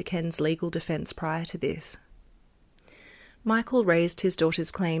 $500,000 to Ken's legal defence prior to this. Michael raised his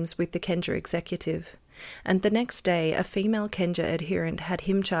daughter's claims with the Kenja executive, and the next day a female Kenja adherent had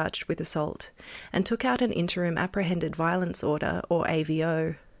him charged with assault and took out an interim apprehended violence order, or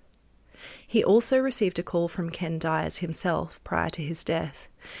AVO. He also received a call from Ken Dyers himself prior to his death,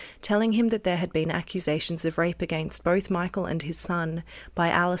 telling him that there had been accusations of rape against both Michael and his son by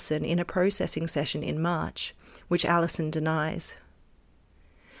Alison in a processing session in March, which Alison denies.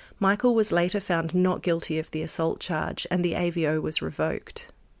 Michael was later found not guilty of the assault charge and the AVO was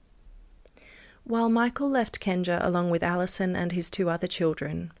revoked. While Michael left Kenja along with Alison and his two other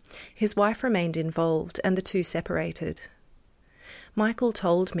children, his wife remained involved and the two separated. Michael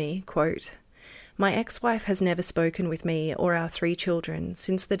told me, quote, "My ex-wife has never spoken with me or our 3 children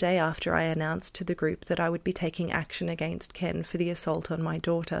since the day after I announced to the group that I would be taking action against Ken for the assault on my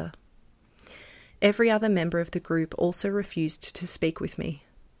daughter. Every other member of the group also refused to speak with me.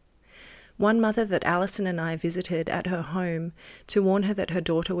 One mother that Alison and I visited at her home to warn her that her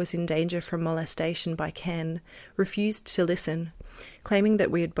daughter was in danger from molestation by Ken refused to listen, claiming that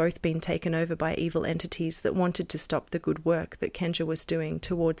we had both been taken over by evil entities that wanted to stop the good work that Kenja was doing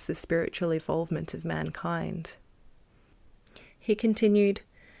towards the spiritual evolvement of mankind." He continued,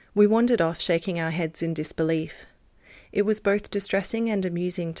 "We wandered off shaking our heads in disbelief. It was both distressing and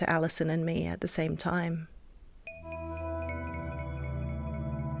amusing to Alison and me at the same time."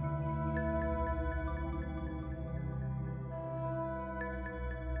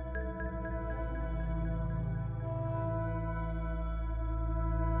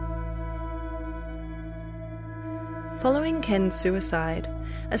 Following Ken's suicide,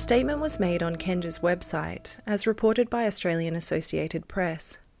 a statement was made on Kenja's website, as reported by Australian Associated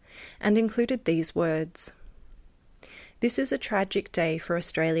Press, and included these words: "This is a tragic day for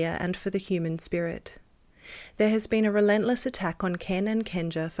Australia and for the human spirit. There has been a relentless attack on Ken and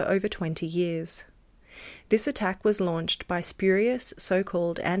Kenja for over 20 years. This attack was launched by spurious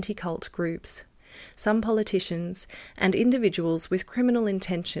so-called anti-cult groups, some politicians, and individuals with criminal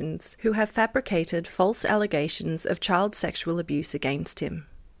intentions who have fabricated false allegations of child sexual abuse against him.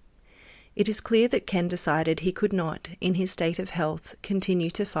 It is clear that Ken decided he could not, in his state of health, continue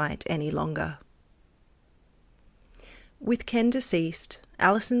to fight any longer. With Ken deceased,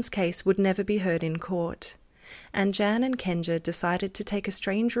 Alison's case would never be heard in court, and Jan and Kenja decided to take a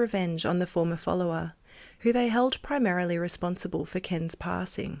strange revenge on the former follower, who they held primarily responsible for Ken's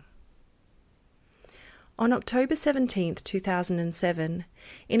passing. On October 17, 2007,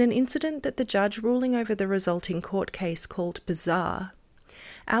 in an incident that the judge ruling over the resulting court case called bizarre,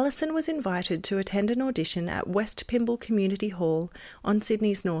 Alison was invited to attend an audition at West Pymble Community Hall on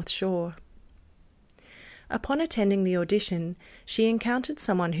Sydney's North Shore. Upon attending the audition, she encountered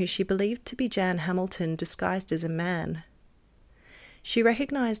someone who she believed to be Jan Hamilton disguised as a man. She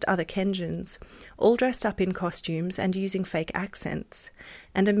recognised other Kenjans, all dressed up in costumes and using fake accents,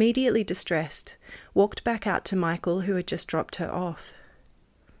 and immediately distressed, walked back out to Michael, who had just dropped her off.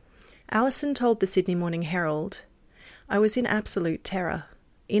 Alison told the Sydney Morning Herald, "I was in absolute terror.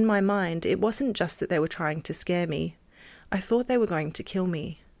 In my mind, it wasn't just that they were trying to scare me. I thought they were going to kill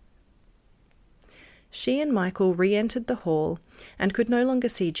me." She and Michael re-entered the hall and could no longer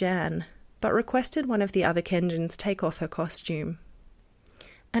see Jan, but requested one of the other Kenjans take off her costume.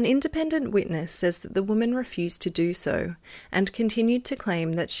 An independent witness says that the woman refused to do so and continued to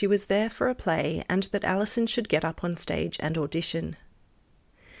claim that she was there for a play and that Alison should get up on stage and audition.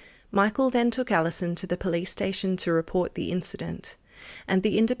 Michael then took Alison to the police station to report the incident, and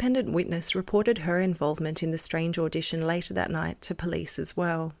the independent witness reported her involvement in the strange audition later that night to police as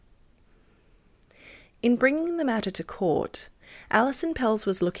well. In bringing the matter to court, Alison Pells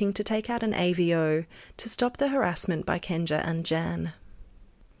was looking to take out an AVO to stop the harassment by Kenja and Jan.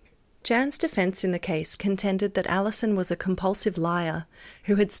 Jan's defence in the case contended that Alison was a compulsive liar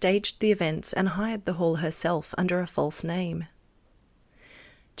who had staged the events and hired the hall herself under a false name.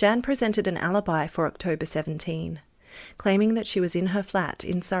 Jan presented an alibi for October 17, claiming that she was in her flat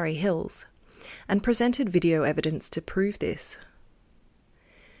in Surrey Hills, and presented video evidence to prove this.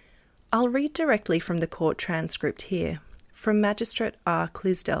 I'll read directly from the court transcript here, from Magistrate R.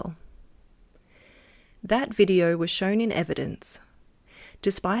 Clisdell. "That video was shown in evidence.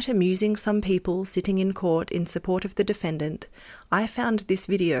 Despite amusing some people sitting in court in support of the defendant, I found this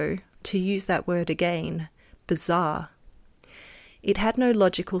video, to use that word again, bizarre. It had no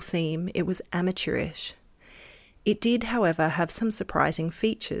logical theme, it was amateurish. It did, however, have some surprising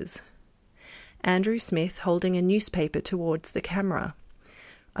features. Andrew Smith holding a newspaper towards the camera.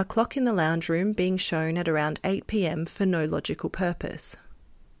 A clock in the lounge room being shown at around 8 p.m. for no logical purpose."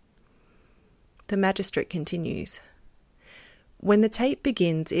 The magistrate continues. "When the tape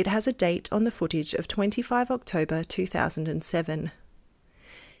begins, it has a date on the footage of 25 October 2007.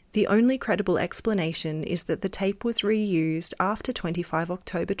 The only credible explanation is that the tape was reused after 25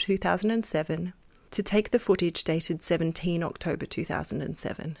 October 2007 to take the footage dated 17 October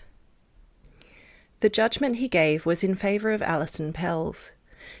 2007. The judgment he gave was in favour of Alison Pells,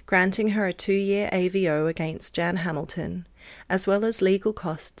 granting her a 2-year AVO against Jan Hamilton, as well as legal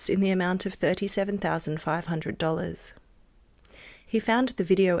costs in the amount of $37,500. He found the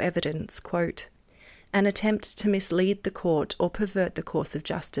video evidence, quote, "an attempt to mislead the court or pervert the course of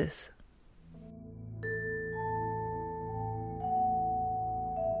justice."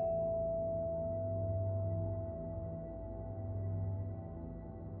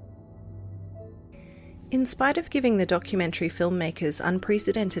 In spite of giving the documentary filmmakers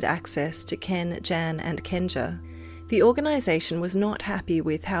unprecedented access to Ken, Jan and Kenja, the organisation was not happy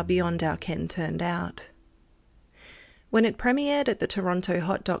with how Beyond Our Ken turned out. When it premiered at the Toronto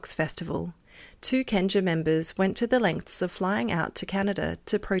Hot Docs Festival, 2 Kenja members went to the lengths of flying out to Canada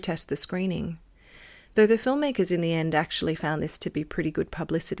to protest the screening, though the filmmakers in the end actually found this to be pretty good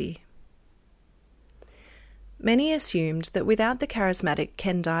publicity. Many assumed that without the charismatic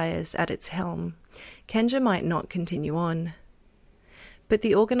Ken Dyers at its helm, Kenja might not continue on. But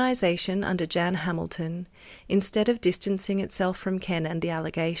the organisation under Jan Hamilton, instead of distancing itself from Ken and the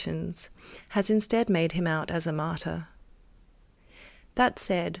allegations, has instead made him out as a martyr. That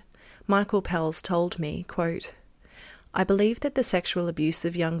said, Michael Pells told me, quote, "I believe that the sexual abuse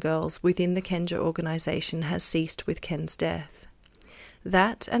of young girls within the Kenja organisation has ceased with Ken's death.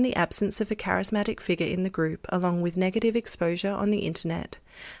 That and the absence of a charismatic figure in the group, along with negative exposure on the internet,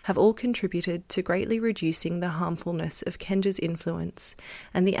 have all contributed to greatly reducing the harmfulness of Kenja's influence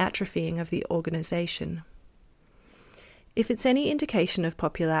and the atrophying of the organisation. If it's any indication of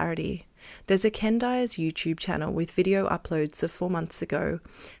popularity, there's a Ken Dyer's YouTube channel with video uploads of 4 months ago,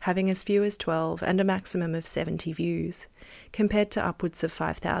 having as few as 12 and a maximum of 70 views, compared to upwards of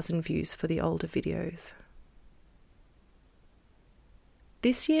 5,000 views for the older videos.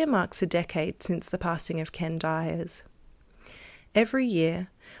 This year marks a decade since the passing of Ken Dyers. Every year,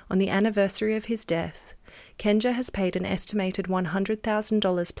 on the anniversary of his death, Kenja has paid an estimated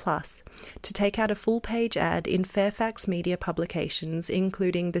 $100,000 plus to take out a full-page ad in Fairfax media publications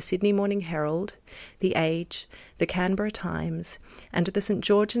including the Sydney Morning Herald, The Age, the Canberra Times, and the St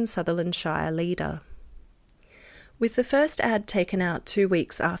George and Sutherland Shire Leader. With the first ad taken out 2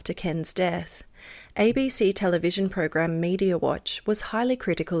 weeks after Ken's death, ABC television program Media Watch was highly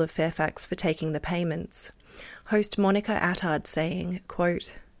critical of Fairfax for taking the payments. Host Monica Attard saying,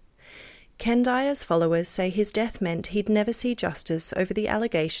 quote, "Ken Dyer's followers say his death meant he'd never see justice over the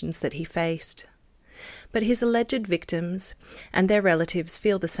allegations that he faced. But his alleged victims and their relatives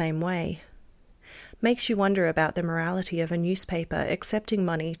feel the same way. Makes you wonder about the morality of a newspaper accepting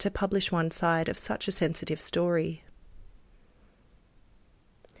money to publish one side of such a sensitive story."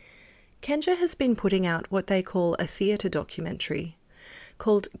 Kenja has been putting out what they call a theatre documentary,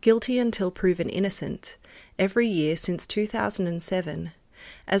 called Guilty Until Proven Innocent, every year since 2007,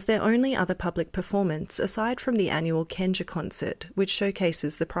 as their only other public performance aside from the annual Kenja concert, which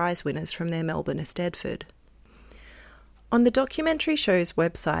showcases the prize winners from their Melbourne Eisteddfod. On the documentary show's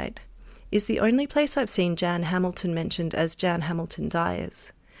website is the only place I've seen Jan Hamilton mentioned as Jan Hamilton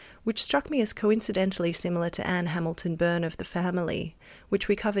Dyers, which struck me as coincidentally similar to Anne Hamilton Byrne of The Family, which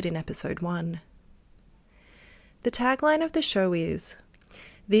we covered in episode 1. The tagline of the show is,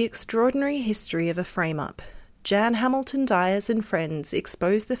 "The extraordinary history of a frame-up. Jan Hamilton Dyers and friends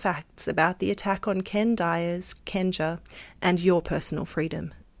expose the facts about the attack on Ken Dyers, Kenja, and your personal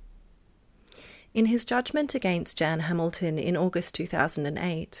freedom." In his judgment against Jan Hamilton in August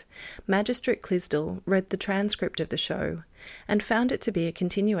 2008, Magistrate Clisdell read the transcript of the show and found it to be a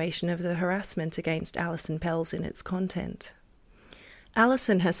continuation of the harassment against Alison Pells in its content.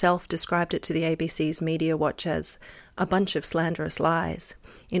 Alison herself described it to the ABC's Media Watch as a bunch of slanderous lies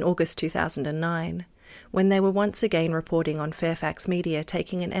in August 2009, when they were once again reporting on Fairfax Media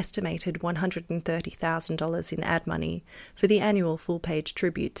taking an estimated $130,000 in ad money for the annual full-page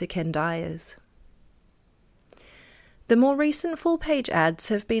tribute to Ken Dyers. The more recent full-page ads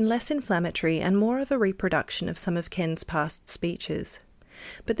have been less inflammatory and more of a reproduction of some of Ken's past speeches.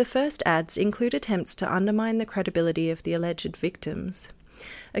 But the first ads include attempts to undermine the credibility of the alleged victims,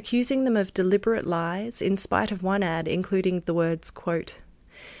 accusing them of deliberate lies in spite of one ad including the words, quote,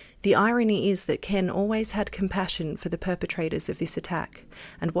 "The irony is that Ken always had compassion for the perpetrators of this attack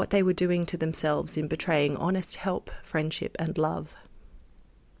and what they were doing to themselves in betraying honest help, friendship and love."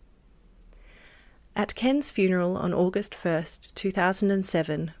 At Ken's funeral on August 1st,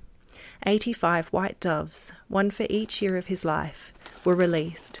 2007, 85 white doves, one for each year of his life, were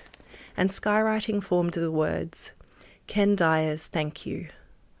released, and skywriting formed the words, "Ken Dyers, thank you."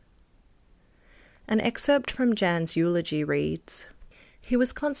 An excerpt from Jan's eulogy reads, "He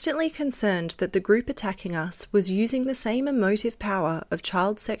was constantly concerned that the group attacking us was using the same emotive power of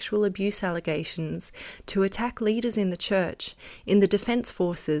child sexual abuse allegations to attack leaders in the church, in the defence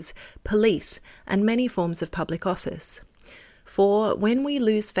forces, police, and many forms of public office. For when we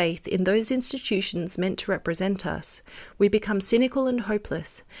lose faith in those institutions meant to represent us, we become cynical and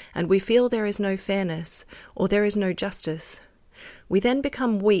hopeless, and we feel there is no fairness, or there is no justice. We then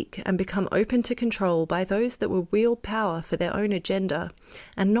become weak and become open to control by those that will wield power for their own agenda,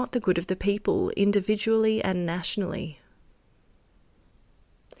 and not the good of the people individually and nationally."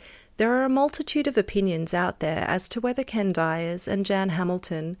 There are a multitude of opinions out there as to whether Ken Dyers and Jan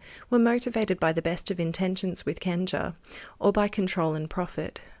Hamilton were motivated by the best of intentions with Kenja, or by control and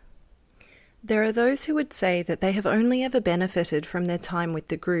profit. There are those who would say that they have only ever benefited from their time with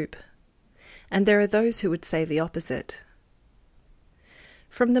the group, and there are those who would say the opposite.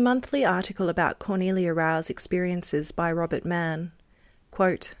 From the monthly article about Cornelia Rao's experiences by Robert Mann,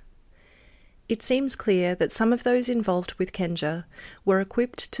 quote, "It seems clear that some of those involved with Kenja were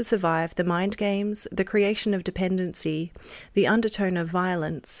equipped to survive the mind games, the creation of dependency, the undertone of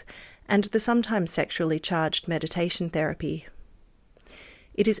violence, and the sometimes sexually charged meditation therapy.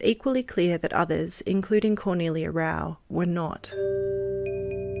 It is equally clear that others, including Cornelia Rao, were not."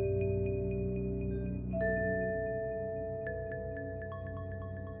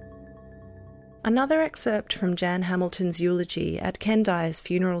 Another excerpt from Jan Hamilton's eulogy at Ken Dyer's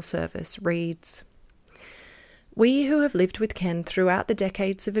funeral service reads, We who have lived with Ken throughout the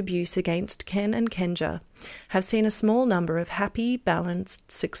decades of abuse against Ken and Kenja have seen a small number of happy,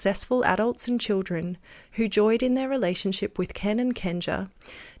 balanced, successful adults and children who joyed in their relationship with Ken and Kenja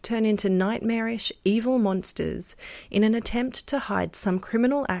turn into nightmarish, evil monsters in an attempt to hide some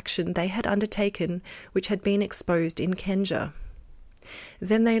criminal action they had undertaken which had been exposed in Kenja.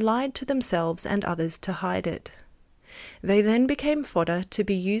 Then they lied to themselves and others to hide it. They then became fodder to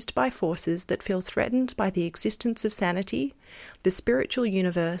be used by forces that feel threatened by the existence of sanity, the spiritual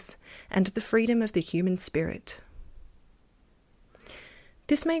universe, and the freedom of the human spirit.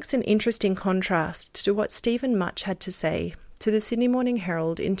 This makes an interesting contrast to what Stephen Much had to say to the Sydney Morning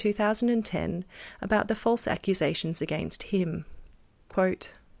Herald in 2010 about the false accusations against him.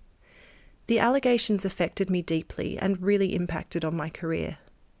 Quote, "The allegations affected me deeply and really impacted on my career.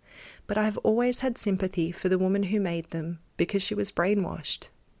 But I have always had sympathy for the woman who made them because she was brainwashed.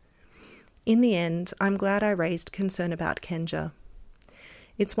 In the end, I'm glad I raised concern about Kenja.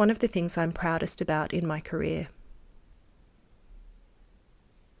 It's one of the things I'm proudest about in my career."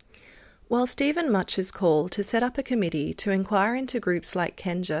 While Stephen Much's call to set up a committee to inquire into groups like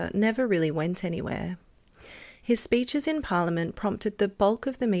Kenja never really went anywhere, his speeches in Parliament prompted the bulk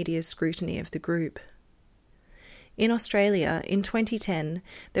of the media's scrutiny of the group. In Australia, in 2010,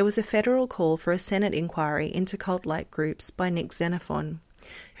 there was a federal call for a Senate inquiry into cult-like groups by Nick Xenophon,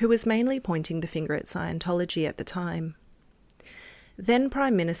 who was mainly pointing the finger at Scientology at the time. Then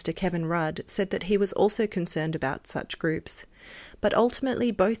Prime Minister Kevin Rudd said that he was also concerned about such groups, but ultimately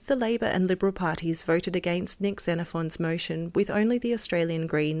both the Labor and Liberal parties voted against Nick Xenophon's motion, with only the Australian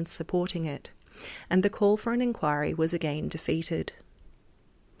Greens supporting it, and the call for an inquiry was again defeated.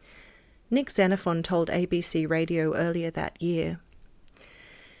 Nick Xenophon told ABC Radio earlier that year,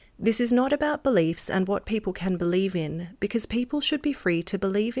 "This is not about beliefs and what people can believe in, because people should be free to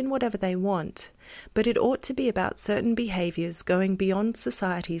believe in whatever they want, but it ought to be about certain behaviours going beyond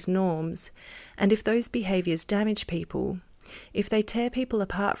society's norms, and if those behaviours damage people, if they tear people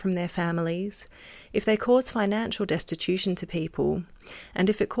apart from their families, if they cause financial destitution to people, and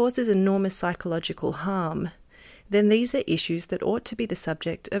if it causes enormous psychological harm, then these are issues that ought to be the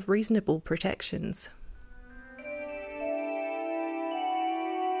subject of reasonable protections."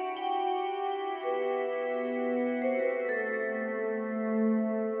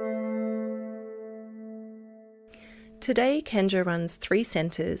 Today, Kenja runs 3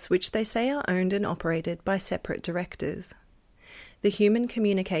 centres which they say are owned and operated by separate directors. The Human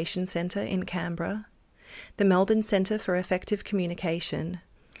Communication Centre in Canberra, the Melbourne Centre for Effective Communication,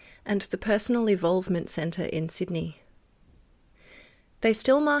 and the Personal Evolvement Centre in Sydney. They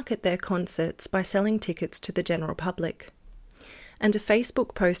still market their concerts by selling tickets to the general public. And a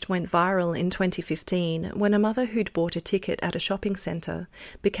Facebook post went viral in 2015 when a mother who'd bought a ticket at a shopping centre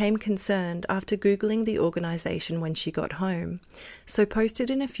became concerned after Googling the organisation when she got home, so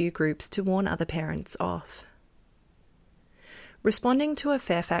posted in a few groups to warn other parents off. Responding to a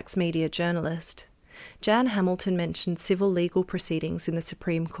Fairfax media journalist, Jan Hamilton mentioned civil legal proceedings in the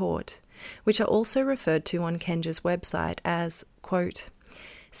Supreme Court, which are also referred to on Kenja's website as, quote,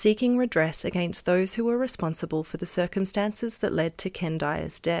 "seeking redress against those who were responsible for the circumstances that led to Ken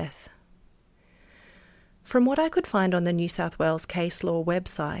Dyer's death." From what I could find on the New South Wales Case Law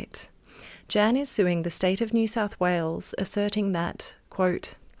website, Jan is suing the state of New South Wales, asserting that,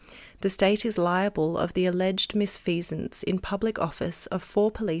 quote, "the state is liable of the alleged misfeasance in public office of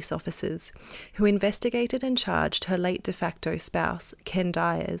 4 police officers who investigated and charged her late de facto spouse, Ken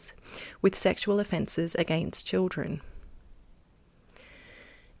Dyers, with sexual offences against children."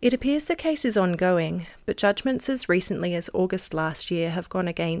 It appears the case is ongoing, but judgments as recently as August last year have gone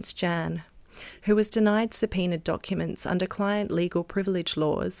against Jan, who was denied subpoenaed documents under client legal privilege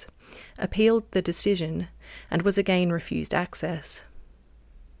laws, appealed the decision, and was again refused access.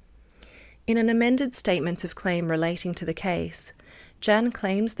 In an amended statement of claim relating to the case, Jan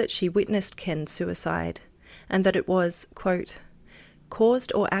claims that she witnessed Ken's suicide, and that it was, quote,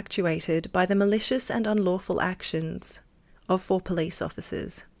 "caused or actuated by the malicious and unlawful actions of 4 police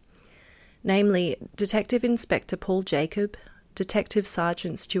officers, namely Detective Inspector Paul Jacob, Detective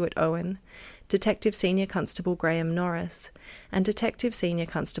Sergeant Stuart Owen, Detective Senior Constable Graham Norris, and Detective Senior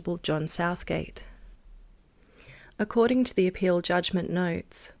Constable John Southgate." According to the appeal judgment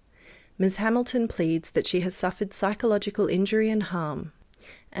notes, Ms. Hamilton pleads that she has suffered psychological injury and harm,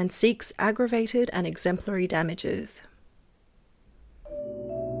 and seeks aggravated and exemplary damages.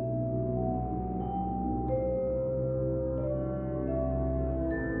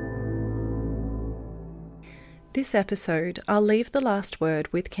 This episode, I'll leave the last word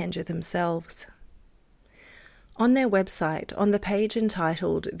with Kenja themselves. On their website, on the page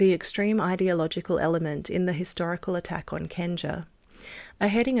entitled The Extreme Ideological Element in the Historical Attack on Kenja, a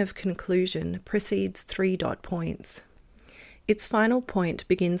heading of conclusion precedes 3 dot points. Its final point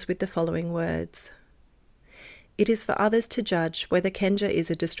begins with the following words: "It is for others to judge whether Kenja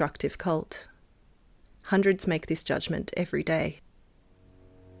is a destructive cult. Hundreds make this judgment every day."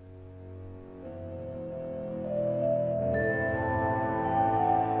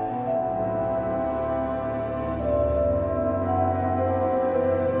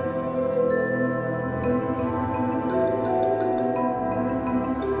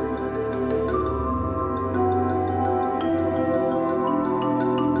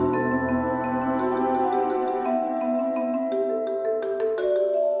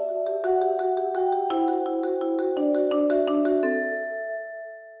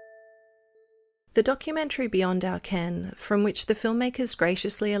 The documentary Beyond Our Ken, from which the filmmakers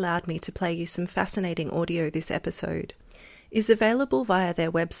graciously allowed me to play you some fascinating audio this episode, is available via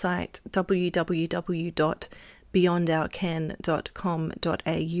their website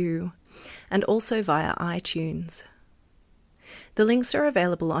www.beyondourken.com.au and also via iTunes. The links are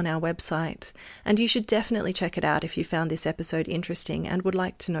available on our website, and you should definitely check it out if you found this episode interesting and would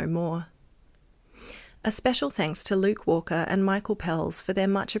like to know more. A special thanks to Luke Walker and Michael Pells for their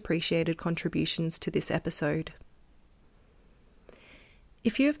much appreciated contributions to this episode.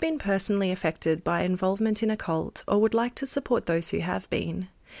 If you have been personally affected by involvement in a cult or would like to support those who have been,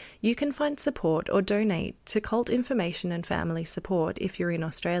 you can find support or donate to Cult Information and Family Support if you're in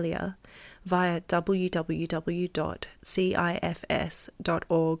Australia via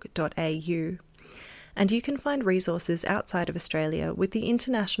www.cifs.org.au. And you can find resources outside of Australia with the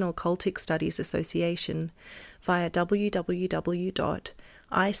International Cultic Studies Association via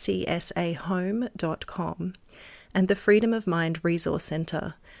www.icsahome.com and the Freedom of Mind Resource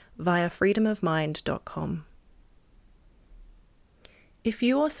Centre via freedomofmind.com. If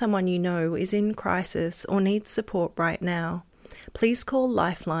you or someone you know is in crisis or needs support right now, please call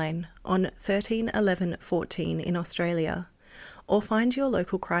Lifeline on 13 11 14 in Australia, or find your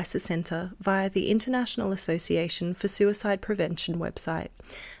local crisis centre via the International Association for Suicide Prevention website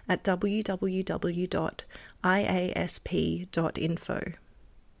at www.iasp.info.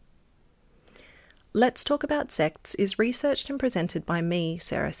 Let's Talk About Sects is researched and presented by me,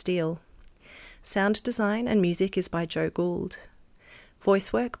 Sarah Steele. Sound design and music is by Joe Gould.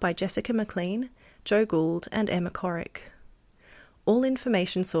 Voice work by Jessica McLean, Joe Gould and Emma Corrick. All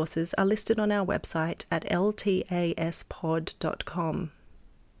information sources are listed on our website at ltaspod.com.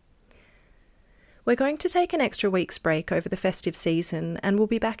 We're going to take an extra week's break over the festive season and we'll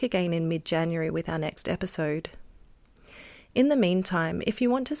be back again in mid-January with our next episode. In the meantime, if you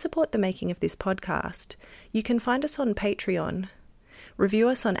want to support the making of this podcast, you can find us on Patreon, review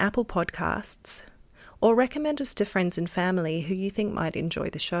us on Apple Podcasts, or recommend us to friends and family who you think might enjoy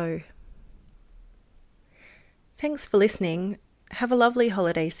the show. Thanks for listening. Have a lovely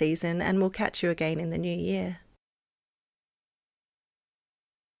holiday season and we'll catch you again in the new year.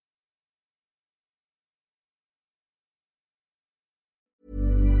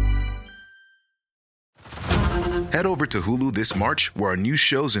 Head over to Hulu this March, where our new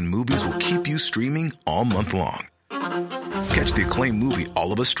shows and movies will keep you streaming all month long. Catch the acclaimed movie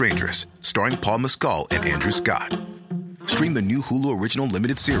All of Us Strangers, starring Paul Mescal and Andrew Scott. Stream the new Hulu original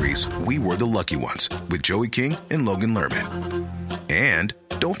limited series We Were the Lucky Ones with Joey King and Logan Lerman. And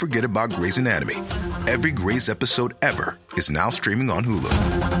don't forget about Grey's Anatomy. Every Grey's episode ever is now streaming on Hulu.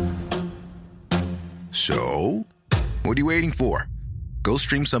 So, what are you waiting for? Go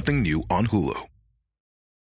stream something new on Hulu.